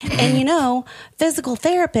And physical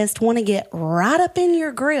therapists want to get right up in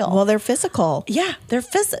your grill. Well, they're physical. Yeah, they're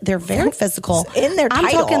very physical. In their title.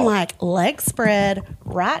 I'm talking like leg spread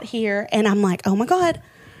right here. And I'm like, oh my God,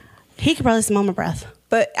 he could probably smell my breath.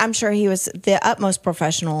 But I'm sure he was the utmost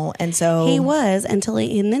professional. And so he was and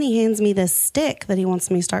then he hands me this stick that he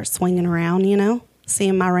wants me to start swinging around,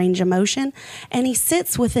 seeing my range of motion. And he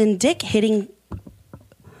sits within dick hitting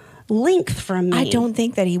length from me. I don't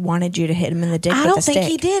think that he wanted you to hit him in the dick with I don't a stick. think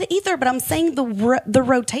he did either, but I'm saying the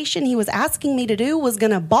rotation he was asking me to do was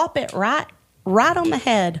going to bop it right on the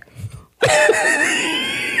head.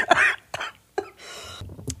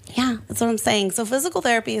 Yeah, that's what I'm saying. So physical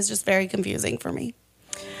therapy is just very confusing for me.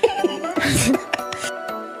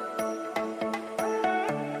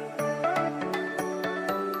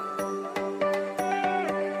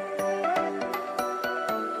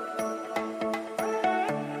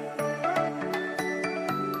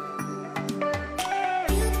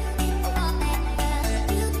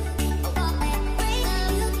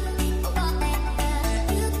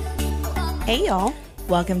 Hey, y'all.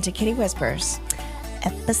 Welcome to Kitty Whispers.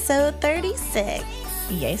 Episode 36.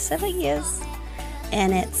 Yes, it is.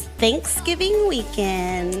 And it's Thanksgiving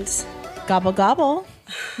weekend. Gobble, gobble.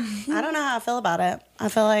 I don't know how I feel about it. I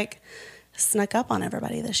feel like I snuck up on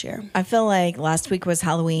everybody this year. I feel like last week was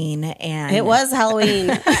Halloween. And it was Halloween.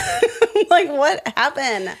 Like, what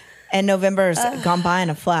happened? And November's gone by in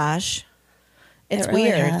a flash. It's really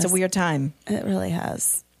weird. has. It's a weird time. It really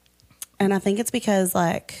has. And I think it's because,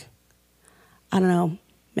 like, I don't know.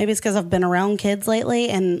 Maybe it's because I've been around kids lately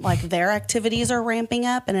and, like, their activities are ramping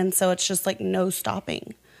up. And so it's just, like, no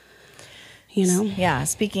stopping. Yeah.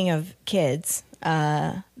 Speaking of kids,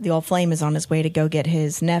 the old flame is on his way to go get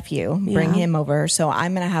his nephew, bring him over. So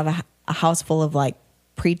I'm going to have a house full of, like,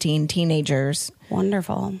 preteen teenagers.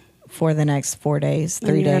 Wonderful. For the next 4 days, 3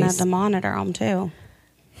 days. You're going to have to monitor them, too.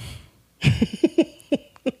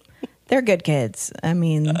 They're good kids. I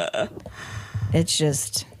mean,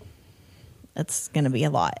 it's going to be a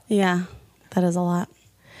lot. Yeah, that is a lot.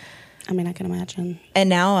 I mean, I can imagine. And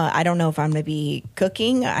now I don't know if I'm going to be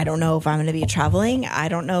cooking. I don't know if I'm going to be traveling. I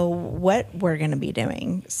don't know what we're going to be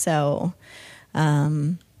doing. So,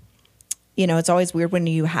 it's always weird when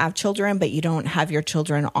you have children, but you don't have your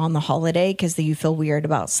children on the holiday because you feel weird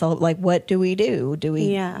about. So, like, what do we do? Do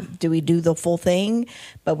we do the full thing,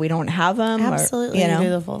 but we don't have them? Absolutely, do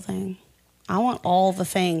the full thing. I want all the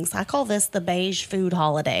things. I call this the beige food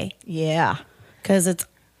holiday. Yeah. Because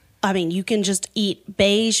you can just eat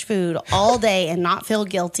beige food all day and not feel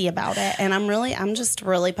guilty about it. And I'm just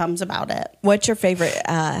really pumped about it. What's your favorite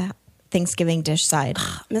Thanksgiving dish side?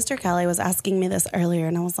 Mr. Kelly was asking me this earlier,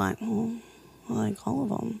 and I was like, I like all of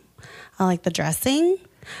them. I like the dressing.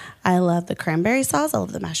 I love the cranberry sauce. I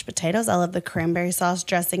love the mashed potatoes. I love the cranberry sauce,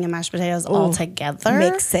 dressing, and mashed potatoes all together.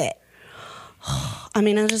 Mix it.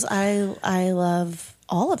 I love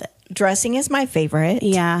all of it. Dressing is my favorite.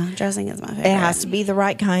 Yeah, dressing is my favorite. It has to be the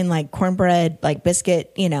right kind, like cornbread, like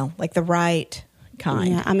biscuit, like the right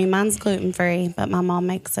kind. Yeah, mine's gluten-free, but my mom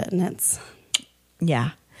makes it, and it's...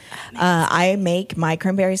 Yeah. I make my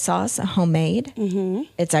cranberry sauce homemade. Mm-hmm.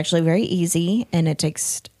 It's actually very easy, and it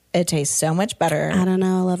tastes so much better. I don't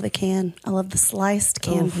know. I love the can. I love the sliced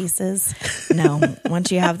can pieces. No,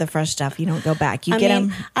 once you have the fresh stuff, you don't go back. You get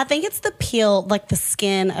them. I think it's the peel, like the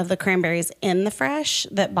skin of the cranberries in the fresh,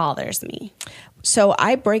 that bothers me. So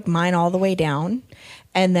I break mine all the way down,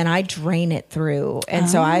 and then I drain it through. And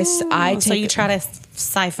so I take. So you try to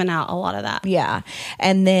siphon out a lot of that. Yeah,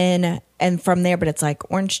 and from there, but it's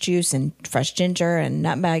like orange juice and fresh ginger and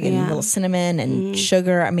nutmeg and a little cinnamon and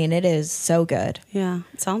sugar. It is so good. Yeah,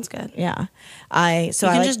 it sounds good. Yeah, you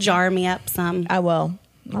can just jar me up some. I will.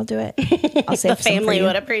 I'll do it. I'll save the family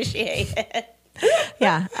would appreciate it.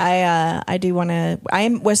 Yeah, I do want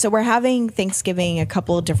to. So we're having Thanksgiving a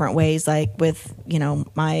couple of different ways, like with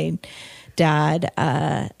my dad,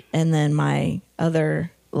 and then my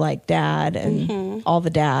other dad and all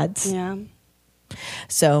the dads. Yeah.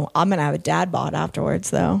 So I'm gonna have a dad bod afterwards,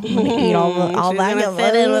 though. I'm gonna eat all the. She's gonna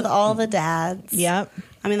fit in with all the dads. Yep.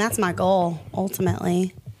 That's my goal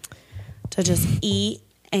ultimately, to just eat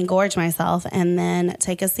and gorge myself, and then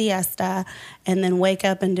take a siesta, and then wake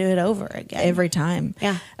up and do it over again every time.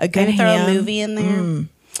 Yeah, a good maybe throw ham. a movie in there.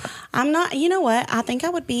 I'm not. You know what? I think I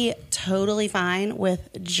would be totally fine with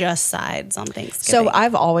just sides on Thanksgiving. So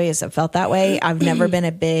I've always felt that way. I've never been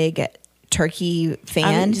a big turkey fan.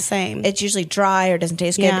 I'm the same. It's usually dry or doesn't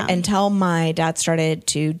taste good Yeah. until my dad started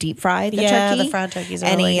to deep fry the Yeah, turkey. the fried turkeys are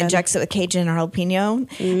and really he good. injects it with Cajun or jalapeno.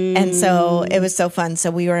 And so it was so fun. So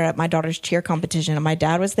we were at my daughter's cheer competition and my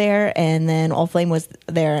dad was there and then Old Flame was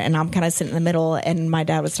there and I'm kind of sitting in the middle and my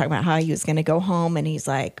dad was talking about how he was going to go home and he's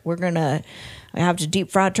like, we're going to have to deep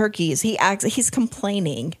fry turkeys. He's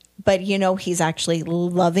complaining. But he's actually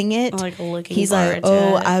loving it. Like looking he's like, forward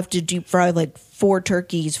to oh, it. I have to deep fry like 4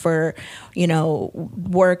 turkeys for,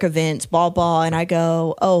 work events, blah, blah. And I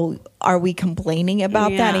go, oh, are we complaining about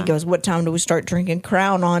that? Yeah. And he goes, what time do we start drinking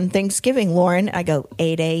Crown on Thanksgiving, Lauren? I go,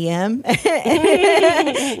 8 a.m.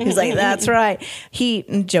 He's like, that's right.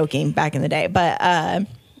 Joking back in the day. But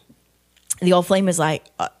the Old Flame is like,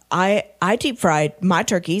 I deep fried my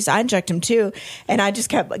turkeys. I inject them too. And I just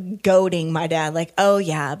kept goading my dad like, oh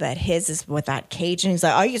yeah, but his is with that Cajun. He's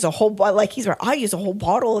like, I use a whole bottle. Like I use a whole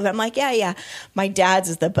bottle of it. I'm like, yeah. My dad's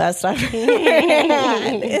is the best I've ever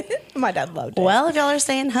had. My dad loved it. Well, if y'all are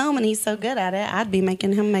staying home and he's so good at it, I'd be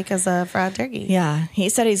making him make us a fried turkey. Yeah, he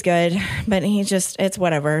said he's good, but it's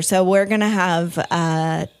whatever. So we're going to have,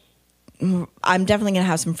 I'm definitely going to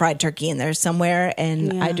have some fried turkey in there somewhere,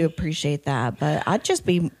 and Yeah. I do appreciate that. But I'd just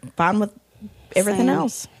be fine with everything Same.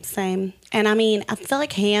 else. Same. And I mean, I feel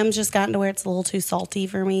like ham's just gotten to where it's a little too salty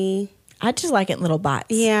for me. I just like it in little bites.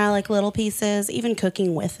 Yeah, like little pieces, even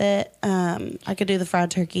cooking with it. I could do the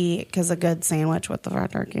fried turkey because a good sandwich with the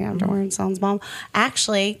fried turkey afterwards sounds bomb.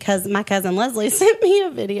 Actually, because my cousin Leslie sent me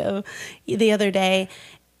a video the other day.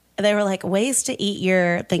 They were like, ways to eat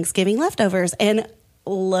your Thanksgiving leftovers. And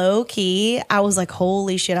low key, I was like,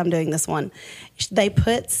 holy shit, I'm doing this one. They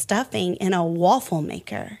put stuffing in a waffle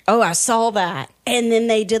maker. Oh, I saw that. And then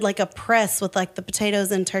they did like a press with like the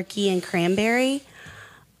potatoes and turkey and cranberry,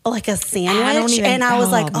 like a sandwich. And I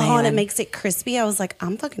was like, oh, and it makes it crispy. I was like,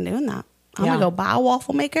 I'm fucking doing that. I'm Yeah. going to go buy a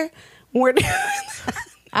waffle maker. We're doing that.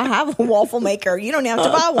 I have a waffle maker. You don't have to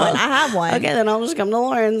buy one. I have one. Okay, then I'll just come to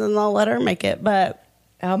Lauren's and I'll let her make it. But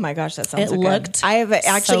Oh my gosh, that sounds It so good. looked I have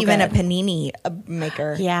actually so even a good. panini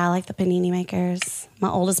maker. yeah, I like the panini makers. My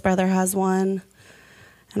oldest brother has one.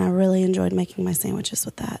 And I really enjoyed making my sandwiches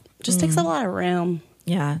with that. Just takes a lot of room.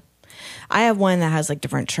 Yeah. I have one that has like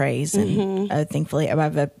different trays, and thankfully I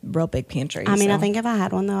have a real big pantry. I mean, so. I think if I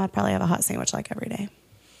had one, though, I'd probably have a hot sandwich like every day.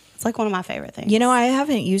 It's like one of my favorite things. I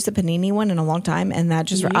haven't used the panini one in a long time, and that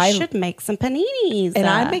just You I should make some paninis. and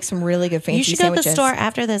I make some really good fancy You should go to sandwiches. the store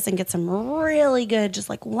after this and get some really good, just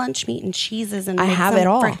like lunch meat and cheeses, and I make have it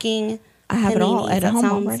all. Freaking I have it all paninis. at That home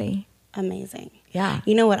sounds already. Amazing. Yeah.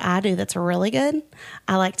 You know what I do that's really good?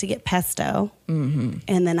 I like to get pesto, and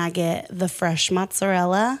then I get the fresh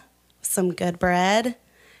mozzarella, some good bread,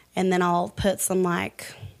 and then I'll put some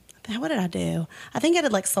like, what did I do? I think I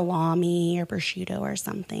did like salami or prosciutto or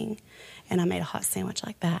something, and I made a hot sandwich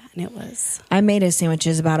like that, and it was I made a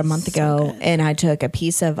sandwiches about a month ago, good. and I took a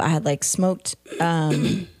piece of I had like smoked,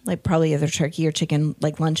 like probably either turkey or chicken,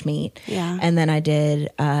 like lunch meat. Yeah. And then I did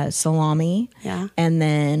salami. Yeah. And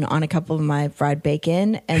then on a couple of my fried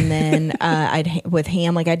bacon, and then with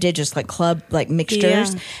ham, like I did just like club like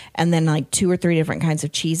mixtures, Yeah. and then like 2 or 3 different kinds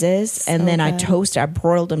of cheeses, and So then I good. I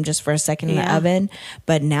broiled them just for a second in the Yeah. oven.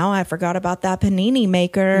 But now I forgot about that panini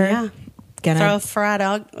maker. Yeah. Gonna throw a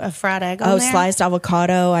fried egg on there. sliced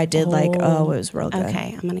avocado. I did it was real good.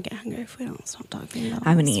 Okay, I'm gonna get hungry if we don't stop talking about. I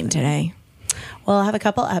haven't all this eaten food. today. Well, I have a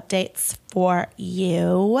couple updates for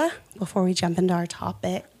you before we jump into our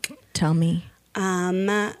topic. Tell me.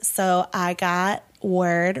 So I got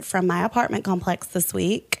word from my apartment complex this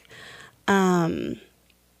week.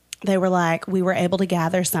 They were like, we were able to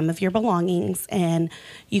gather some of your belongings and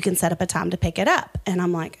you can set up a time to pick it up. And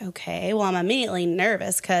I'm like, okay. Well, I'm immediately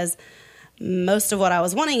nervous because most of what I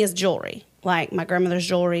was wanting is jewelry, like my grandmother's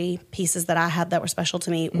jewelry, pieces that I had that were special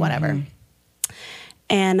to me, whatever.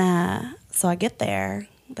 And so I get there.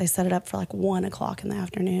 They set it up for like 1 o'clock in the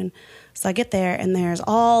afternoon. So I get there and there's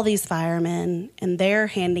all these firemen and they're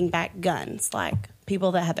handing back guns, like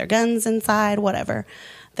people that had their guns inside, whatever.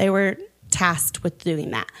 They were tasked with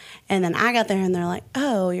doing that. And then I got there and they're like,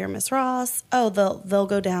 oh, you're Miss Ross. Oh, they'll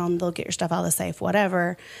go down, they'll get your stuff out of the safe,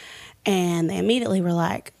 whatever. And they immediately were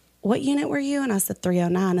like, what unit were you? And I said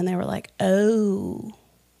 309. And they were like, oh.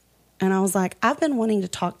 And I was like, I've been wanting to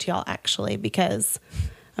talk to y'all actually because,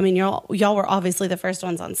 I mean, y'all were obviously the first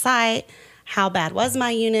ones on site. How bad was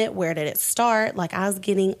my unit? Where did it start? Like, I was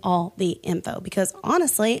getting all the info because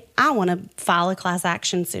honestly, I want to file a class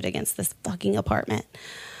action suit against this fucking apartment.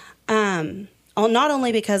 Not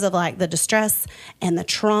only because of like the distress and the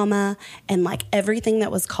trauma and like everything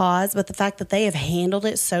that was caused, but the fact that they have handled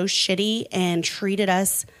it so shitty and treated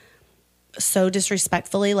us so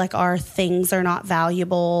disrespectfully, like our things are not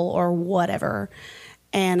valuable or whatever.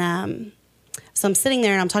 And so I'm sitting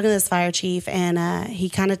there and I'm talking to this fire chief, and he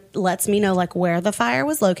kind of lets me know like where the fire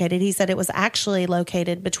was located. He said it was actually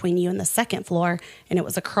located between you and the second floor, and it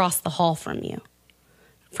was across the hall from you,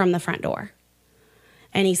 from the front door.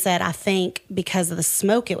 And he said, I think because of the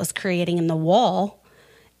smoke it was creating in the wall,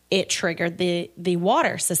 it triggered the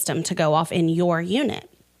water system to go off in your unit.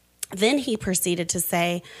 Then he proceeded to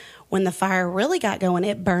say, when the fire really got going,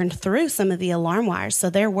 it burned through some of the alarm wires. So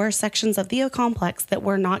there were sections of the complex that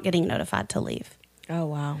were not getting notified to leave. Oh,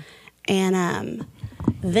 wow. And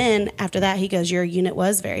then after that, he goes, your unit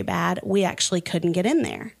was very bad. We actually couldn't get in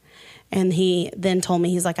there. And he then told me,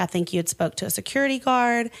 he's like, I think you had spoke to a security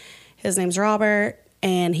guard. His name's Robert.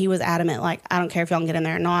 And he was adamant, like, I don't care if y'all can get in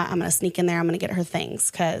there or not. I'm going to sneak in there. I'm going to get her things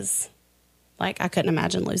because, like, I couldn't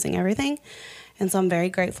imagine losing everything. And so I'm very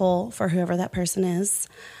grateful for whoever that person is.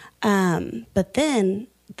 But then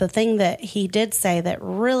the thing that he did say that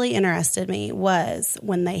really interested me was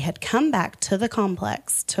when they had come back to the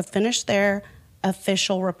complex to finish their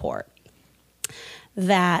official report,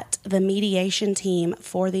 that the mediation team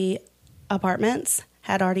for the apartments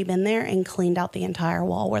had already been there and cleaned out the entire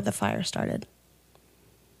wall where the fire started.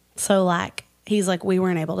 So, like, he's like, we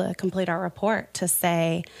weren't able to complete our report to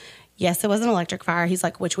say, yes, it was an electric fire. He's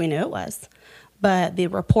like, which we knew it was. But the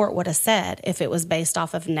report would have said if it was based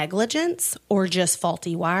off of negligence or just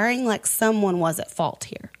faulty wiring, like someone was at fault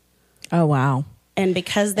here. Oh, wow. And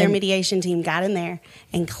because their mediation team got in there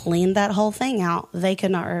and cleaned that whole thing out, they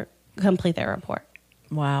could not complete their report.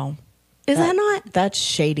 Wow. Is that not That's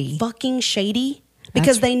shady. fucking shady?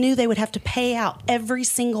 Because they knew they would have to pay out every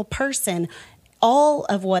single person all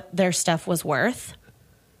of what their stuff was worth,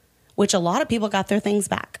 which a lot of people got their things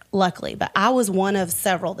back, luckily. But I was one of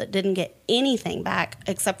several that didn't get anything back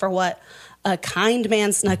except for what a kind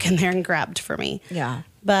man snuck in there and grabbed for me. Yeah.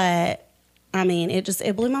 But, I mean,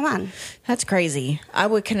 it blew my mind. That's crazy.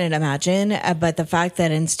 Couldn't imagine. But the fact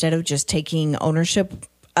that instead of just taking ownership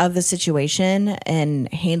of the situation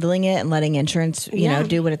and handling it and letting insurance, you know,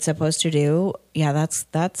 do what it's supposed to do. Yeah,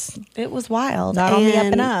 that's It was wild. not on the up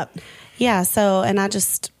and up. Yeah, so, and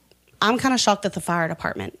I'm kind of shocked that the fire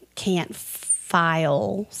department can't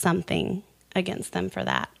file something against them for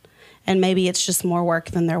that. And maybe it's just more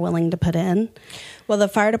work than they're willing to put in. Well, the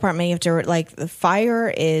fire department, you have to, like, the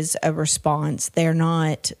fire is a response. They're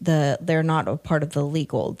not a part of the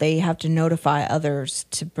legal. They have to notify others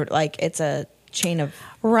to, like, it's a chain of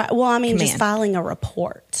Right. Well, I mean, command. just filing a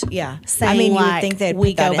report. Yeah. Saying, I mean, you would like, think they'd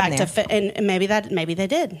we put that go in back there. to, and maybe they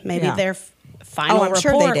did. Maybe Yeah. their final I'm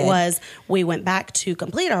sure they report did. was, we went back to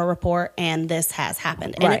complete our report and this has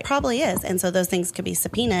happened. And Right. it probably is. And so those things could be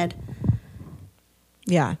subpoenaed,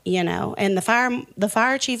 Yeah. you know. And the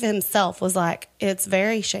fire chief himself was like, it's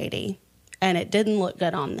very shady and it didn't look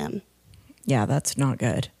good on them. Yeah, that's not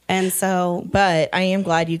good. And so, But I am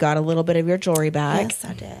glad you got a little bit of your jewelry back. yes,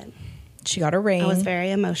 I did. She got a ring. I was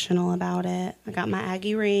very emotional about it. I got my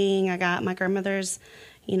Aggie ring. I got my grandmother's,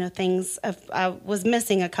 you know, things. I was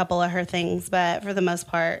missing a couple of her things, but for the most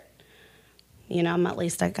part, you know, at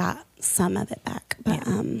least I got some of it back. But,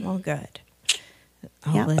 well, good.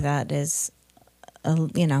 Hopefully that is, a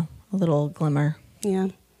little glimmer. yeah.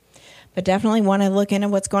 But definitely want to look into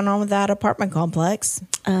what's going on with that apartment complex.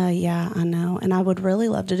 Yeah, I know. And I would really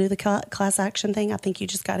love to do the class action thing. I think you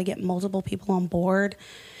just got to get multiple people on board.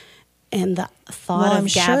 And the thought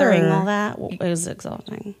of gathering all that is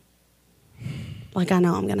exhausting. Like, I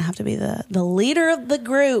know I'm going to have to be the leader of the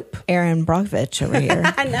group. Erin Brockovich over here.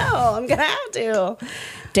 I know. I'm going to have to.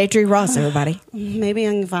 Deirdre Ross, everybody. Maybe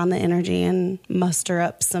I can find the energy and muster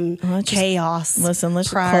up some chaos. Let's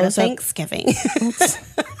prior to close up. Thanksgiving.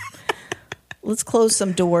 Let's close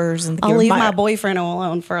some doors and I'll leave my boyfriend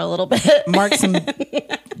alone for a little bit. mark some,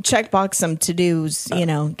 checkbox some to-dos,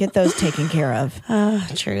 get those taken care of.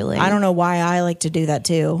 Truly. I don't know why I like to do that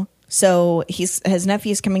too. So his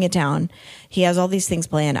nephew's coming to town. He has all these things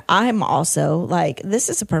planned. I'm also like, this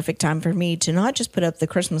is a perfect time for me to not just put up the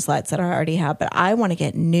Christmas lights that I already have, but I want to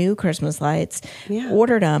get new Christmas lights,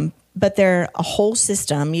 ordered them, but they're a whole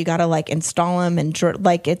system. You got to like install them and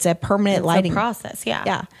it's a permanent lighting process. Yeah.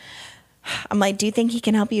 Yeah. I'm like, do you think he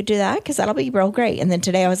can help you do that? Because that'll be real great. And then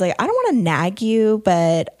today I was like, I don't want to nag you,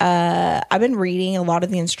 but I've been reading a lot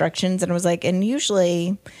of the instructions and I was like, and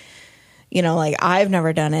usually, like I've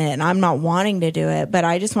never done it and I'm not wanting to do it, but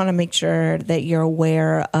I just want to make sure that you're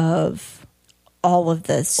aware of all of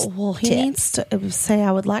this. Well, he needs to say,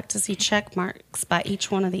 I would like to see check marks by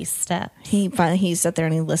each one of these steps. He sat there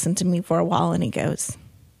and he listened to me for a while and he goes,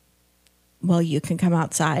 well, you can come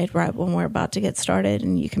outside right when we're about to get started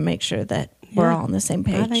and you can make sure that we're all on the same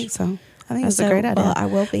page. I think so. I think it's a great idea. Well, I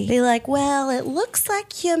will be. Be like, well, it looks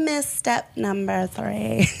like you missed step number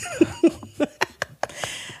 3.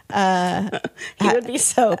 He would be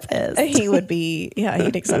so pissed. He would be, yeah,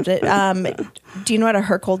 he'd accept it. Do you know what a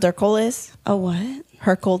Herkel-Durkel is? A what?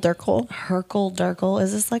 Herkel-Durkel? Herkel-Durkel.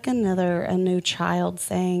 Is this like a new child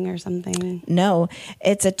saying or something? No,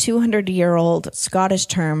 it's a 200-year-old Scottish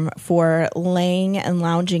term for laying and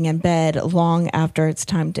lounging in bed long after it's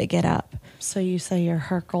time to get up. So you say you're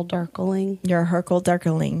Herkel-Durkeling? You're a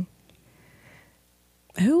Herkel-Durkeling.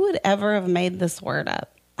 Who would ever have made this word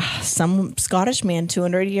up? Some Scottish man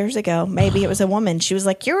 200 years ago. Maybe it was a woman. She was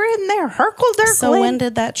like, "You're in there, Herkel-Durkeling." So when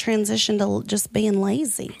did that transition to just being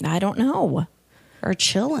lazy I don't know. or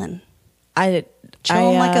chilling?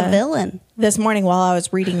 Chilling Like a villain. This morning while I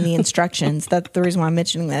was reading the instructions, that's the reason why I'm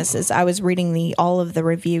mentioning this, is I was reading all of the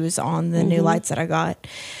reviews on the new lights that I got.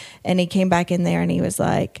 And he came back in there and he was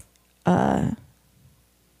like,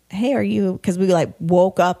 hey, are you, because we like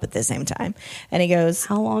woke up at the same time. And he goes,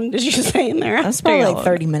 How long did you stay in there? that's probably like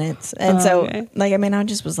 30 minutes. And okay. I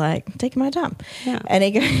just was like taking my time. Yeah. And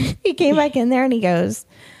he came back in there and he goes,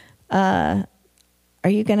 are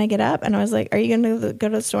you going to get up? And I was like, are you going to go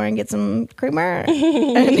to the store and get some creamer? And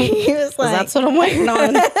he was like, that's what I'm waiting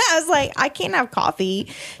on. I was like, I can't have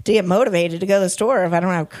coffee to get motivated to go to the store if I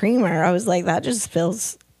don't have creamer. I was like, that just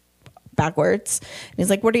feels backwards. And he's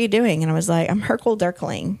like, what are you doing? And I was like, I'm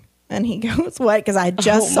Herkel-Durkeling. And he goes, what? Because I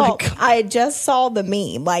just saw the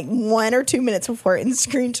meme like 1 or 2 minutes before it and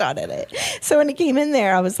screenshotted it. So when he came in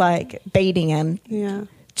there, I was like baiting him. Yeah.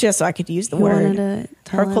 Just so I could use the word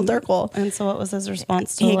Herkel-Durkel. And so what was his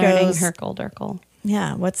response to learning Herkel-Durkel?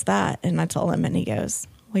 Yeah, what's that? And I told him and he goes,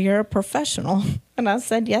 well, you're a professional. And I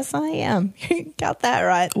said, yes, I am. You got that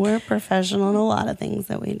right. We're professional in a lot of things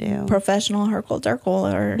that we do. Professional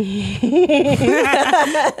Herkel-Durkel.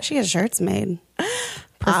 She has shirts made.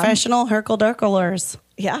 Professional Herkel-Durkelers.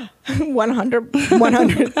 Yeah. 100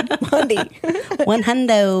 100.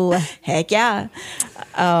 Heck yeah.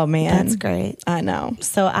 Oh, man. That's great. I know.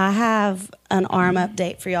 So I have an arm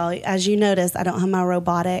update for y'all. As you notice, I don't have my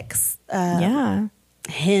robotics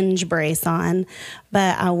hinge brace on,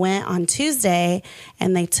 but I went on Tuesday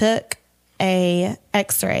and they took a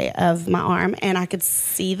x-ray of my arm and I could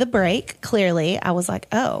see the break clearly. I was like,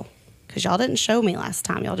 oh, because y'all didn't show me last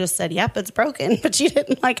time. Y'all just said, yep, it's broken, but you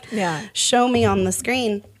didn't show me on the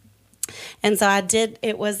screen. And so I did,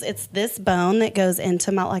 it's this bone that goes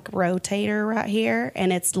into my like rotator right here.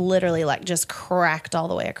 And it's literally like just cracked all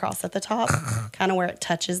the way across at the top, kind of where it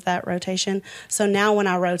touches that rotation. So now when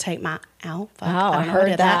I rotate my, I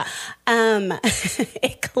heard that.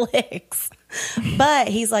 It clicks. But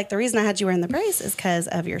he's like, the reason I had you wearing the brace is because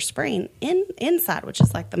of your sprain inside, which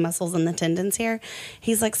is like the muscles and the tendons here.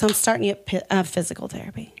 He's like, so I'm starting you at physical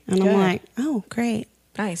therapy. And Good. I'm like, oh, great.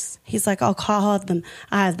 Nice. He's like, I'll call them.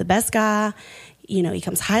 I have the best guy. You know, he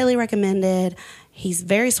comes highly recommended. He's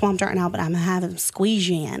very swamped right now, but I'm going to have him squeeze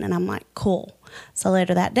you in. And I'm like, cool. So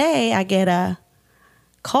later that day, I get a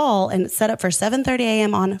call and it's set up for 7:30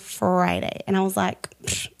 a.m. on Friday. And I was like,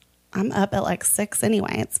 I'm up at like 6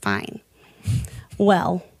 anyway. It's fine.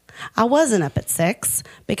 Well, I wasn't up at 6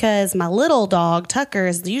 because my little dog, Tucker,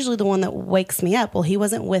 is usually the one that wakes me up. Well, he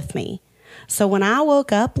wasn't with me. So when I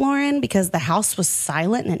woke up, Lauren, because the house was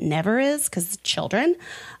silent and it never is because children,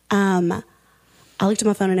 I looked at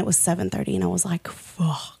my phone and it was 7:30 and I was like,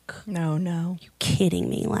 fuck. No. You kidding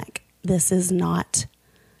me? Like, this is not...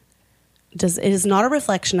 it is not a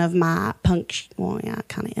reflection of my well, yeah, it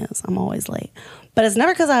kind of is. I'm always late. But it's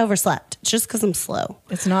never because I overslept. It's just because I'm slow.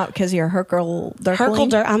 It's not because you're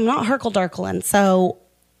Herkel-Durkeling? I'm not Herkel-Durkeling. So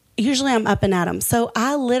usually I'm up and at 'em. So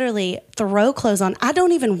I literally throw clothes on. I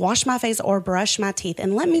don't even wash my face or brush my teeth.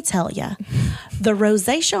 And let me tell you, the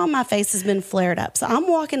rosacea on my face has been flared up. So I'm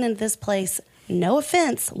walking into this place, no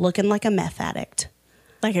offense, looking like a meth addict.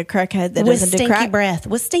 Like a crackhead that with doesn't do stinky crack? breath.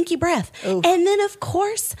 With stinky breath. Oof. And then, of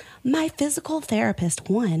course, my physical therapist,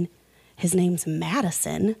 his name's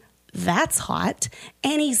Madison. That's hot.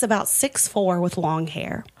 And he's about 6'4" with long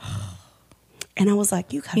hair. And I was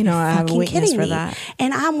like, you gotta be I have a fucking weakness kidding for me. that.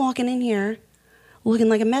 And I'm walking in here looking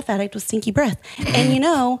like a meth addict with stinky breath.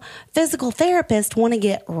 And physical therapists want to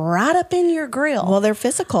get right up in your grill. Well, they're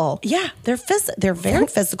physical. Yeah, they're very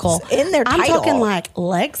physical. In their title. I'm talking like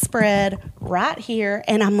leg spread right here.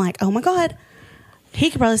 And I'm like, oh my God, he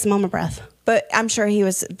could probably smell my breath. But I'm sure he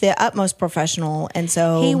was the utmost professional. And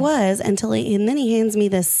so He was and then he hands me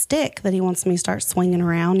this stick that he wants me to start swinging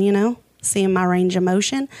around, seeing my range of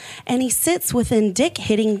motion. And he sits within dick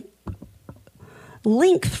hitting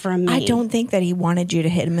length from me. I don't think that he wanted you to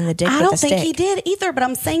hit him in the dick with I a don't stick. think he did either, but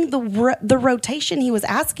I'm saying the rotation he was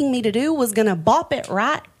asking me to do was going to bop it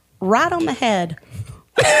right right on the head.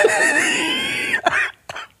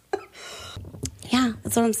 Yeah,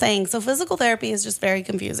 that's what I'm saying. So physical therapy is just very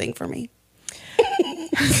confusing for me.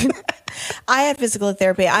 I had physical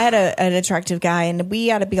therapy. I had an attractive guy, and we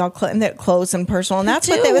had to be all close and personal, and that's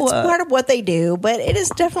it's part of what they do. But it is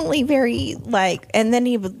definitely very and then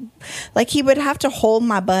he would have to hold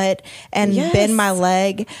my butt and bend my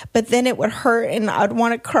leg, but then it would hurt, and I'd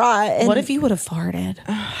want to cry. And what if you would have farted?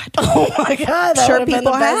 Oh my god! That sure,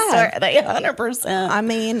 people have. They 100%. I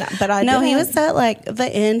mean, but I no. didn't. He was at the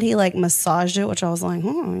end. He massaged it, which I was like,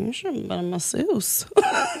 you should have been a masseuse.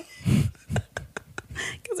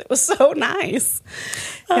 Because it was so nice.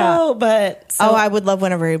 Yeah. Oh, but I would love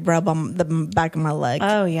whenever he rubbed on the back of my leg.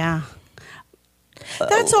 Oh yeah.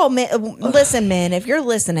 That's all. Listen, men, if you're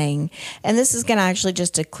listening, and this is going to actually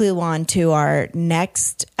just a clue on to our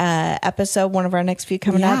next episode, one of our next few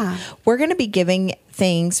coming up, we're going to be giving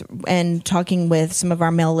things and talking with some of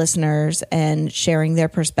our male listeners and sharing their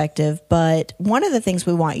perspective. But one of the things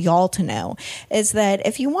we want y'all to know is that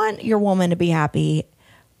if you want your woman to be happy,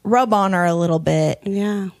 rub on her a little bit.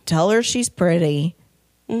 Yeah. Tell her she's pretty.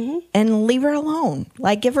 Mm-hmm. And leave her alone.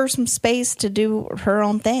 Give her some space to do her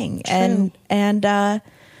own thing. True.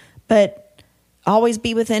 But always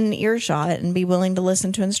be within earshot and be willing to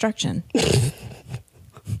listen to instruction.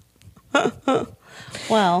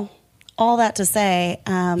 Well, all that to say,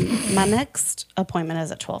 my next appointment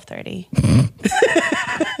is at 12:30.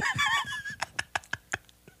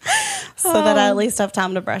 So that I at least have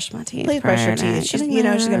time to brush my teeth. Please brush your teeth. She's going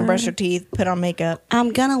to brush her teeth, put on makeup.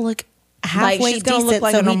 I'm going to look halfway she's gonna decent look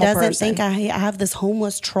like so a he normal doesn't person. think I have this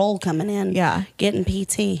homeless troll coming in. Yeah. Getting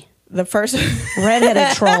PT. The first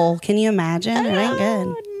redheaded troll. Can you imagine? It ain't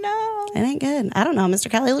good. No. It ain't good. I don't know. Mr.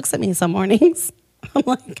 Kelly looks at me some mornings. I'm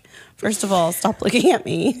like, first of all, stop looking at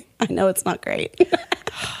me. I know it's not great.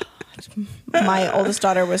 My oldest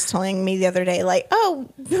daughter was telling me the other day,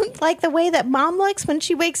 the way that mom looks when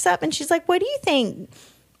she wakes up, and she's like, what do you think?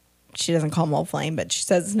 She doesn't call him Old Flame, but she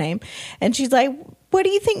says his name. And she's like, what do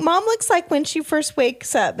you think mom looks like when she first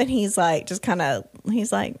wakes up? And he's like,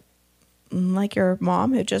 like your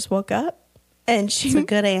mom who just woke up. And she's a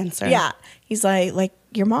good answer. Yeah. He's like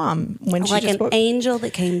your mom when she like just an angel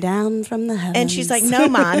that came down from the heavens. And she's like, no,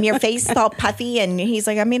 mom, your face is all puffy. And he's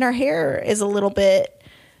like, I mean, her hair is a little bit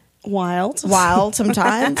wild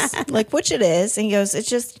sometimes, which it is. And he goes, it's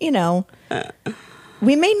just,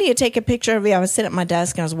 we may need to take a picture of you. I was sitting at my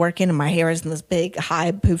desk and I was working, and my hair is in this big,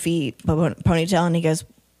 high, poofy ponytail. And he goes,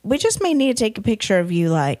 we just may need to take a picture of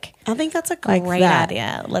you I think that's a great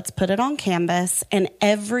idea. Let's put it on canvas. And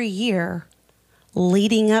every year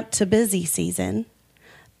leading up to busy season,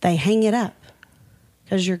 they hang it up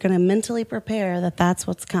because you're going to mentally prepare that that's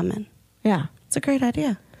what's coming. Yeah. It's a great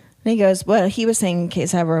idea. And he goes, well, he was saying in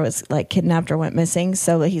case I ever was kidnapped or went missing.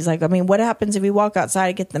 So he's like, I mean, what happens if you walk outside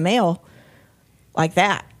and get the mail like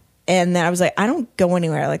that? And then I was like, I don't go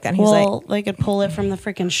anywhere like that. And he's they could pull it from the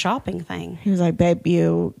freaking shopping thing. He was like, babe,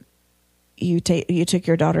 you took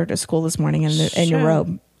your daughter to school this morning in your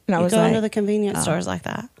robe. And I was go into the convenience stores like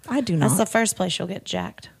that. I do not. That's the first place you'll get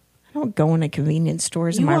jacked. I don't go into convenience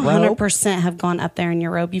stores in my robe. You 100% have gone up there in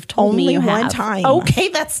your robe. You've told me you have. Only one time. Okay,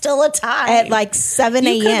 that's still a time. At 7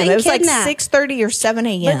 a.m. It was 6:30 or 7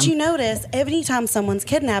 a.m. But you notice, every time someone's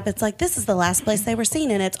kidnapped, it's like, this is the last place they were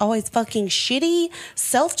seen. And it's always fucking shitty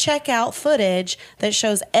self-checkout footage that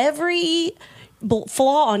shows every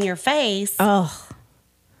flaw on your face. Oh.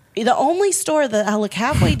 The only store that I look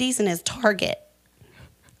halfway decent is Target.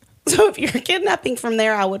 So if you're kidnapping from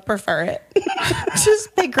there, I would prefer it.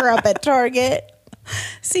 Just pick her up at Target.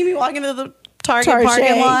 See me walking to the Target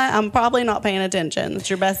parking lot, I'm probably not paying attention. That's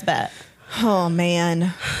your best bet. Oh,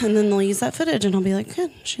 man. And then they'll use that footage and I'll be like,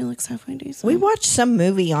 good, she looks halfway decent. We watched some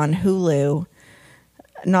movie on Hulu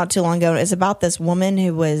not too long ago. It's about this woman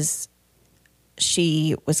who was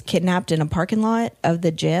kidnapped in a parking lot of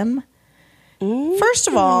the gym. Mm-hmm. First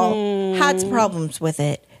of all, had some problems with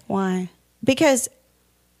it. Why? Because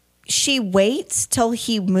she waits till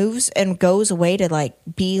he moves and goes away to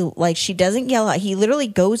be she doesn't yell out. He literally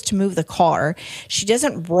goes to move the car. She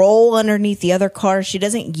doesn't roll underneath the other car. She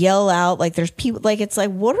doesn't yell out there's people it's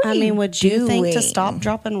what are you doing? Would you think to stop,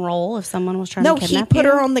 drop, and roll if someone was trying to kidnap you? No, he put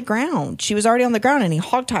her on the ground. She was already on the ground and he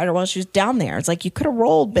hogtied her while she was down there. It's like, you could have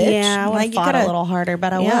rolled, bitch. Yeah, I would have fought a little harder.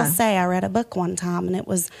 But I will say, I read a book one time and it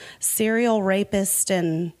was serial rapist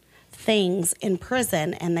and things in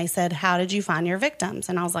prison, and they said, how did you find your victims?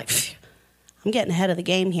 And I was like, phew, I'm getting ahead of the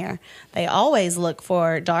game here. They always look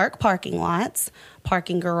for dark parking lots,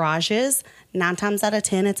 parking garages. 9 times out of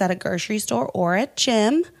 10 it's at a grocery store or a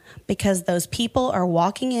gym. because those people are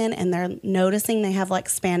walking in and they're noticing they have like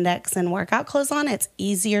spandex and workout clothes on. It's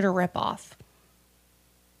easier to rip off.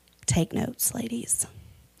 Take notes, ladies.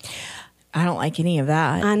 I don't like any of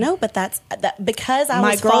that. I know, but that's because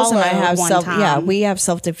My was girls and I followed have one time. we have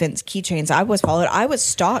self-defense keychains. I was followed. I was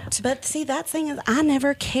stalked. But see, that thing is, I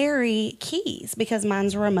never carry keys because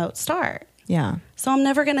mine's a remote start. Yeah. So I'm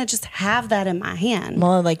never gonna just have that in my hand.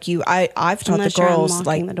 Well, like you, I've taught Unless the you're girls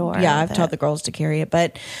unlocking like the door yeah, with I've taught it. the girls to carry it.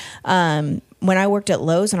 But when I worked at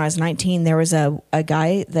Lowe's when I was 19, there was a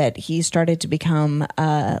guy that he started to become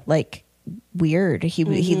like weird. He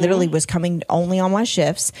literally was coming only on my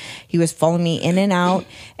shifts. He was following me in and out,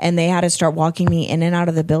 and they had to start walking me in and out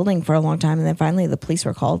of the building for a long time. And then finally, the police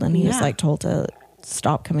were called, and he was like told to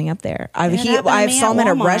stop coming up there. I saw him at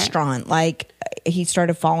a restaurant. Like he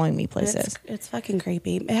started following me places. It's fucking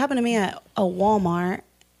creepy. It happened to me at a Walmart,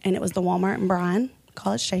 and it was the Walmart in Bryan,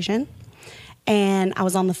 College Station. And I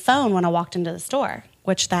was on the phone when I walked into the store,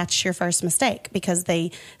 which that's your first mistake, because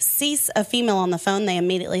they see a female on the phone, they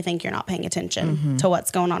immediately think you're not paying attention to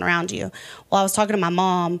what's going on around you. Well, I was talking to my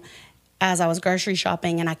mom as I was grocery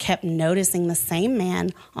shopping, and I kept noticing the same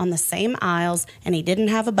man on the same aisles, and he didn't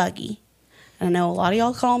have a buggy. And I know a lot of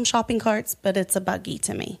y'all call them shopping carts, but it's a buggy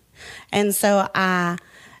to me. And so I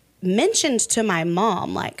mentioned to my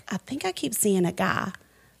mom, like, I think I keep seeing a guy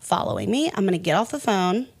following me. I'm going to get off the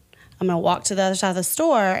phone. I'm going to walk to the other side of the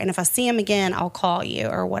store, and if I see him again, I'll call you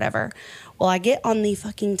or whatever. Well, I get on the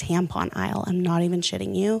fucking tampon aisle. I'm not even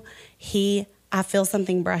shitting you. I feel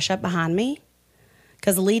something brush up behind me,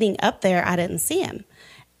 because leading up there, I didn't see him.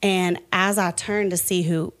 And as I turned to see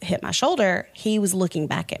who hit my shoulder, he was looking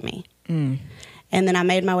back at me. And then I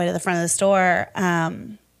made my way to the front of the store.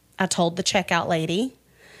 I told the checkout lady,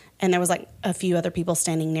 and there was like a few other people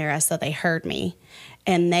standing near us, so they heard me.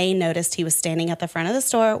 And they noticed he was standing at the front of the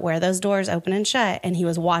store where those doors open and shut, and he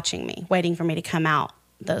was watching me, waiting for me to come out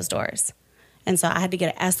those doors. And so I had to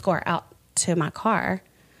get an escort out to my car,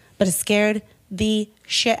 but it scared the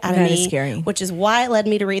shit out of me. That is scary. Which is why it led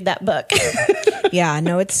me to read that book. Yeah,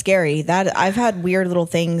 no, it's scary. That I've had weird little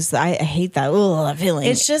things. I hate that feeling.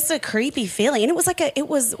 It's just a creepy feeling. And it was it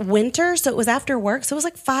was winter, so it was after work. So it was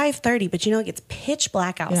like 5:30, but it gets pitch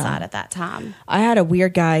black outside at that time. I had a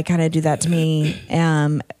weird guy kind of do that to me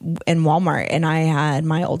in Walmart, and I had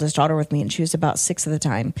my oldest daughter with me, and she was about 6 at the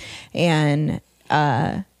time. And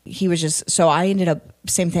he was just, so I ended up,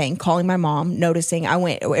 same thing, calling my mom, noticing. I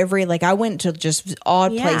went to just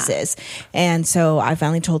odd places. And so I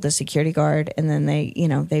finally told the security guard, and then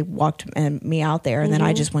they walked me out there, and then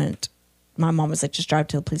I just went, my mom was like, just drive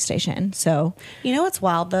to the police station. So, What's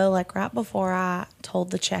wild though? Like right before I told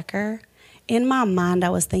the checker, in my mind, I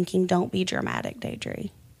was thinking, don't be dramatic, Deidre.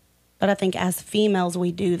 But I think as females,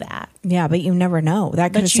 we do that. yeah, but you never know.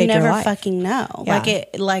 That could have saved your life. But you never fucking know.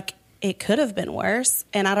 Yeah. It could have been worse.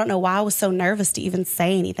 And I don't know why I was so nervous to even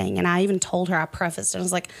say anything. And I even told her, I prefaced it. I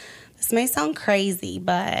was like, this may sound crazy,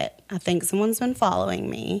 but I think someone's been following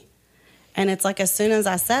me. And it's like, as soon as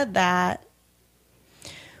I said that.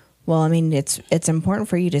 Well, I mean, it's important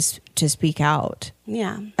for you to speak out.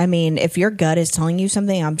 Yeah. I mean, if your gut is telling you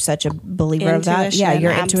something, I'm such a believer of that. Yeah,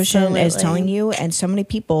 your intuition is telling you. And so many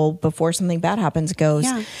people, before something bad happens,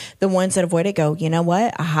 the ones that avoid it go, you know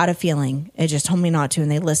what? I had a feeling. It just told me not to,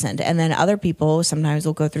 and they listened. And then other people sometimes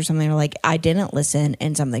will go through something, they're like, I didn't listen,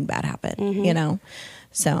 and something bad happened,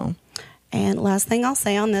 So. And last thing I'll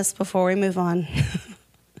say on this before we move on.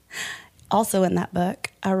 Also in that book,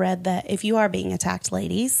 I read that if you are being attacked,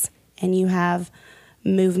 ladies, and you have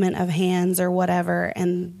movement of hands or whatever,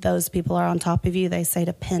 and those people are on top of you, they say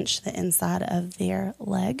to pinch the inside of their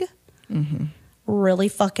leg really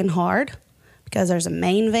fucking hard, because there's a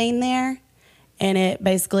main vein there, and it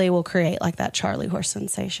basically will create like that Charlie horse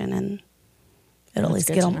sensation, and it'll at least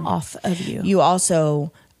get them off of you. You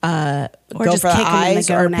also go for the eyes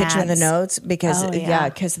or pitch them in the nose, because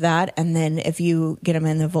because of that. And then if you get them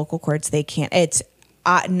in the vocal cords, they can't. It's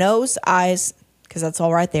nose, eyes, because that's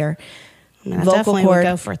all right there. I mean, I definitely would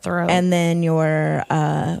go for throat, and then your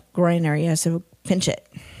groin area. So pinch it.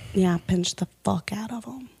 Yeah, pinch the fuck out of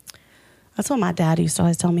them. That's what my dad used to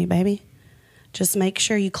always tell me, baby. Just make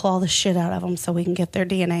sure you claw the shit out of them so we can get their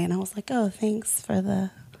DNA. And I was like, oh, thanks for the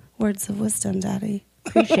words of wisdom, Daddy.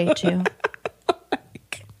 Appreciate you.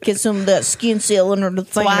 Get some of that skin seal under the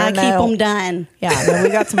thing. That's why I keep them done. Yeah, but we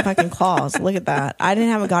got some fucking claws. Look at that. I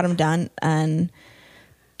haven't got them done in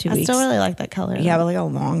 2 weeks. I still really like that color. Yeah, but look how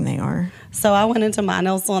long they are. So I went into my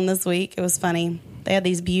nail salon this week. It was funny. They had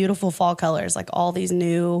these beautiful fall colors, like all these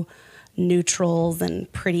new neutrals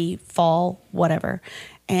and pretty fall whatever.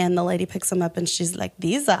 And the lady picks them up and she's like,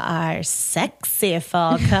 these are our sexy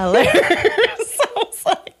fall colors. So I was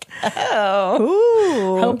like,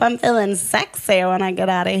 Ooh. Hope I'm feeling sexy when I get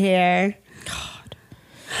out of here.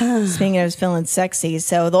 Speaking of feeling sexy,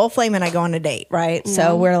 so the old flame and I go on a date, right? Yeah.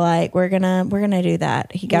 So we're like, we're gonna do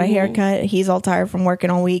that. He got a haircut. He's all tired from working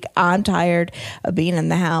all week. I'm tired of being in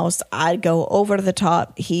the house. I'd go over to the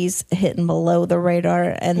top. He's hitting below the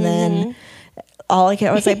radar, and then all I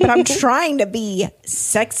was like, but I'm trying to be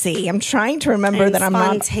sexy. I'm trying to remember that I'm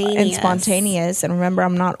not spontaneous, and remember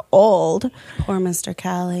I'm not old. Poor Mr.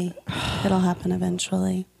 Callie. It'll happen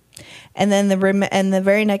eventually. And then the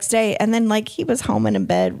very next day, and then like he was home and in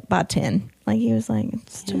bed by 10. Like he was like,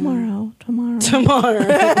 it's tomorrow. And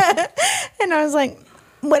I was like,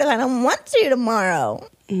 what if I don't want to tomorrow?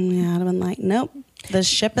 Yeah, I'd have been like, nope, the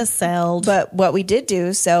ship has sailed. But what we did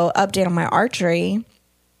do, so update on my archery.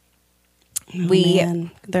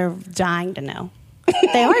 Man, they're dying to know.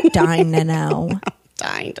 They are dying to know.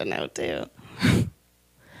 Dying to know too.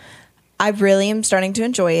 I really am starting to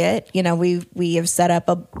enjoy it. You know, we have set up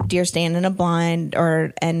a deer stand and a blind,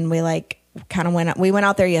 and we like kind of went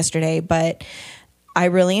out there yesterday, but I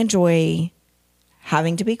really enjoy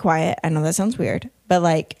having to be quiet. I know that sounds weird, but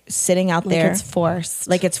like sitting out there, it's forced.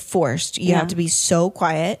 Like it's forced. You have to be so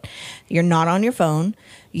quiet. You're not on your phone.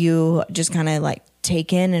 You just kind of like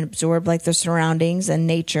take in and absorb like the surroundings and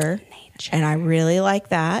nature. And I really like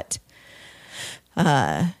that.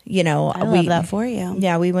 You know, I love that for you.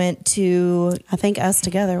 Yeah, we went to. I think us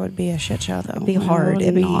together would be a shit show, though. It'd be hard.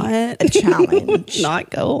 It'd be a challenge.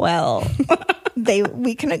 Not go well.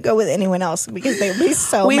 We couldn't go with anyone else because they would be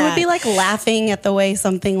so. We mad. would be like laughing at the way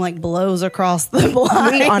something like blows across the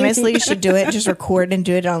blind. We honestly should do it. Just record and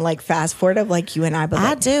do it on like fast forward of like you and I. But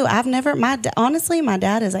I do. I've never. Honestly, my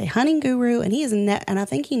dad is a hunting guru, and he is and I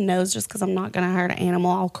think he knows just because I'm not going to hurt an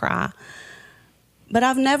animal, I'll cry. But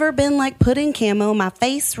I've never been like put in camo, my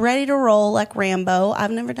face ready to roll like Rambo. I've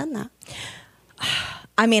never done that.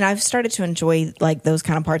 I mean, I've started to enjoy like those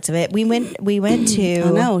kind of parts of it. We went to.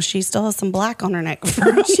 I know she still has some black on her neck.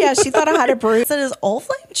 Yeah, she thought I had a bruise. I said, "Is Old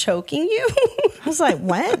Flame choking you?" I was like,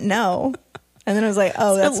 "What? No." And then I was like,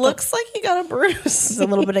 "Oh, it looks like you got a bruise." It's a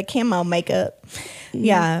little bit of camo makeup.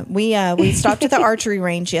 Yeah, we stopped at the archery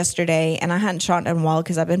range yesterday, and I hadn't shot in a while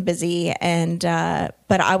because I've been busy. And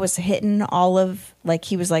but I was hitting all of like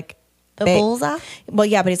he was like the bullseye. Well,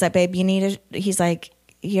 yeah, but he's like, babe, you need to. He's like,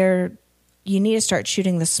 you need to start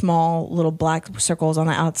shooting the small little black circles on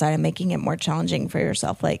the outside and making it more challenging for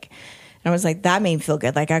yourself. Like, and I was like, that made me feel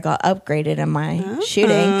good. Like I got upgraded in my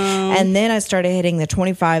shooting. And then I started hitting the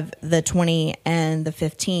 25, the 20, and the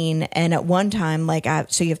 15. And at one time, like,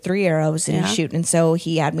 so you have 3 arrows and you shoot. And so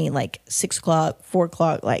he had me like 6 o'clock, 4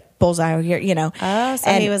 o'clock, like bullseye here, you know. Oh,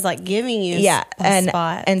 so he was like giving you a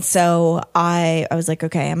spot. And so I was like,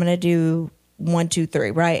 okay, I'm going to do 1, 2,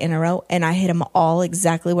 3 right in a row, and I hit them all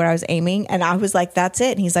exactly where I was aiming, and I was like, that's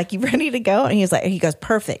it. And he's like, you ready to go? And he goes,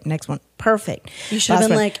 perfect. Next one, perfect. You should have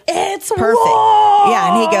been like, it's perfect. War!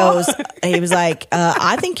 Yeah. And he was like,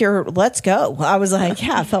 I think let's go. I was like,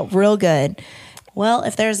 yeah, I felt real good. Well,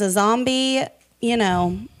 if there's a zombie,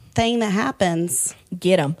 thing that happens,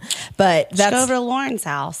 get him. But that's go over to Lauren's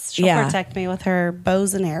house. She'll protect me with her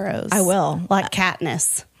bows and arrows. I will, like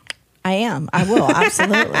Katniss. I will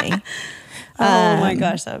absolutely. Oh my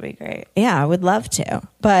gosh, that would be great. Yeah, I would love to.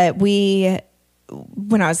 But when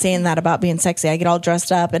I was saying that about being sexy, I get all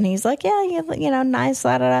dressed up, and he's like, yeah, nice,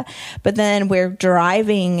 da, da, da. But then we're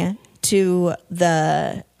driving to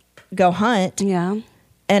the go hunt. Yeah.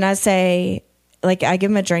 And I say, like, I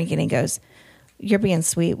give him a drink, and he goes, you're being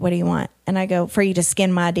sweet. What do you want? And I go, for you to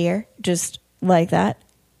skin my deer, just like that.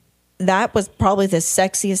 That was probably the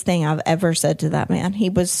sexiest thing I've ever said to that man.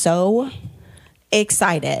 He was so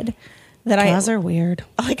excited. Guys are weird.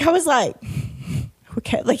 Like, I was like,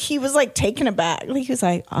 okay. Like, he was like taken aback. Like, he was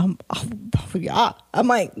like, yeah. I'm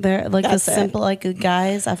like, they're like the simple, like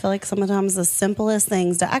guys. I feel like sometimes the simplest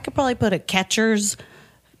things. I could probably put a catcher's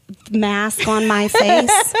mask on my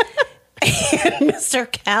face, and Mr.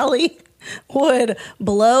 Callie would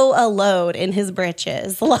blow a load in his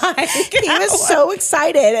britches. Like, he was so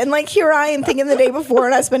excited, and like, here I am thinking the day before,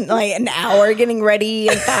 and I spent like an hour getting ready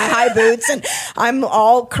in high boots, and I'm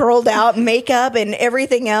all curled out, makeup and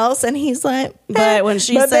everything else, and he's like, but when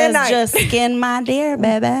she says just skin my deer,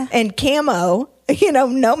 baby, and camo,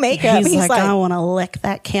 no makeup, he's like, I want to lick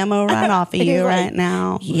that camo right off of you right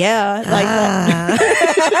now. Yeah, like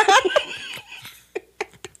that.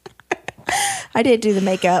 I did do the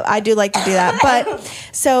makeup. I do like to do that. But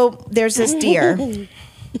so there's this deer.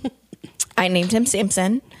 I named him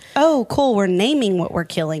Simpson. Oh, cool. We're naming what we're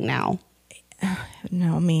killing now.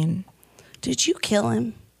 No, I mean, did you kill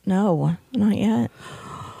him? No, not yet.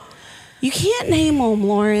 You can't name him,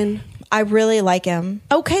 Lauren. I really like him.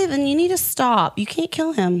 Okay, then you need to stop. You can't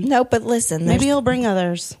kill him. No, but listen, Maybe he'll bring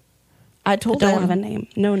others. I told Don't him. have a name.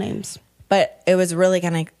 No names. But it was really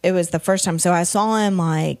it was the first time. So I saw him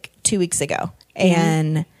like 2 weeks ago,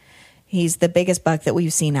 and he's the biggest buck that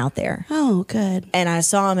we've seen out there. Oh, good. And I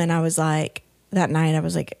saw him, and I was like, that night, I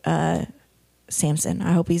was like, Samson,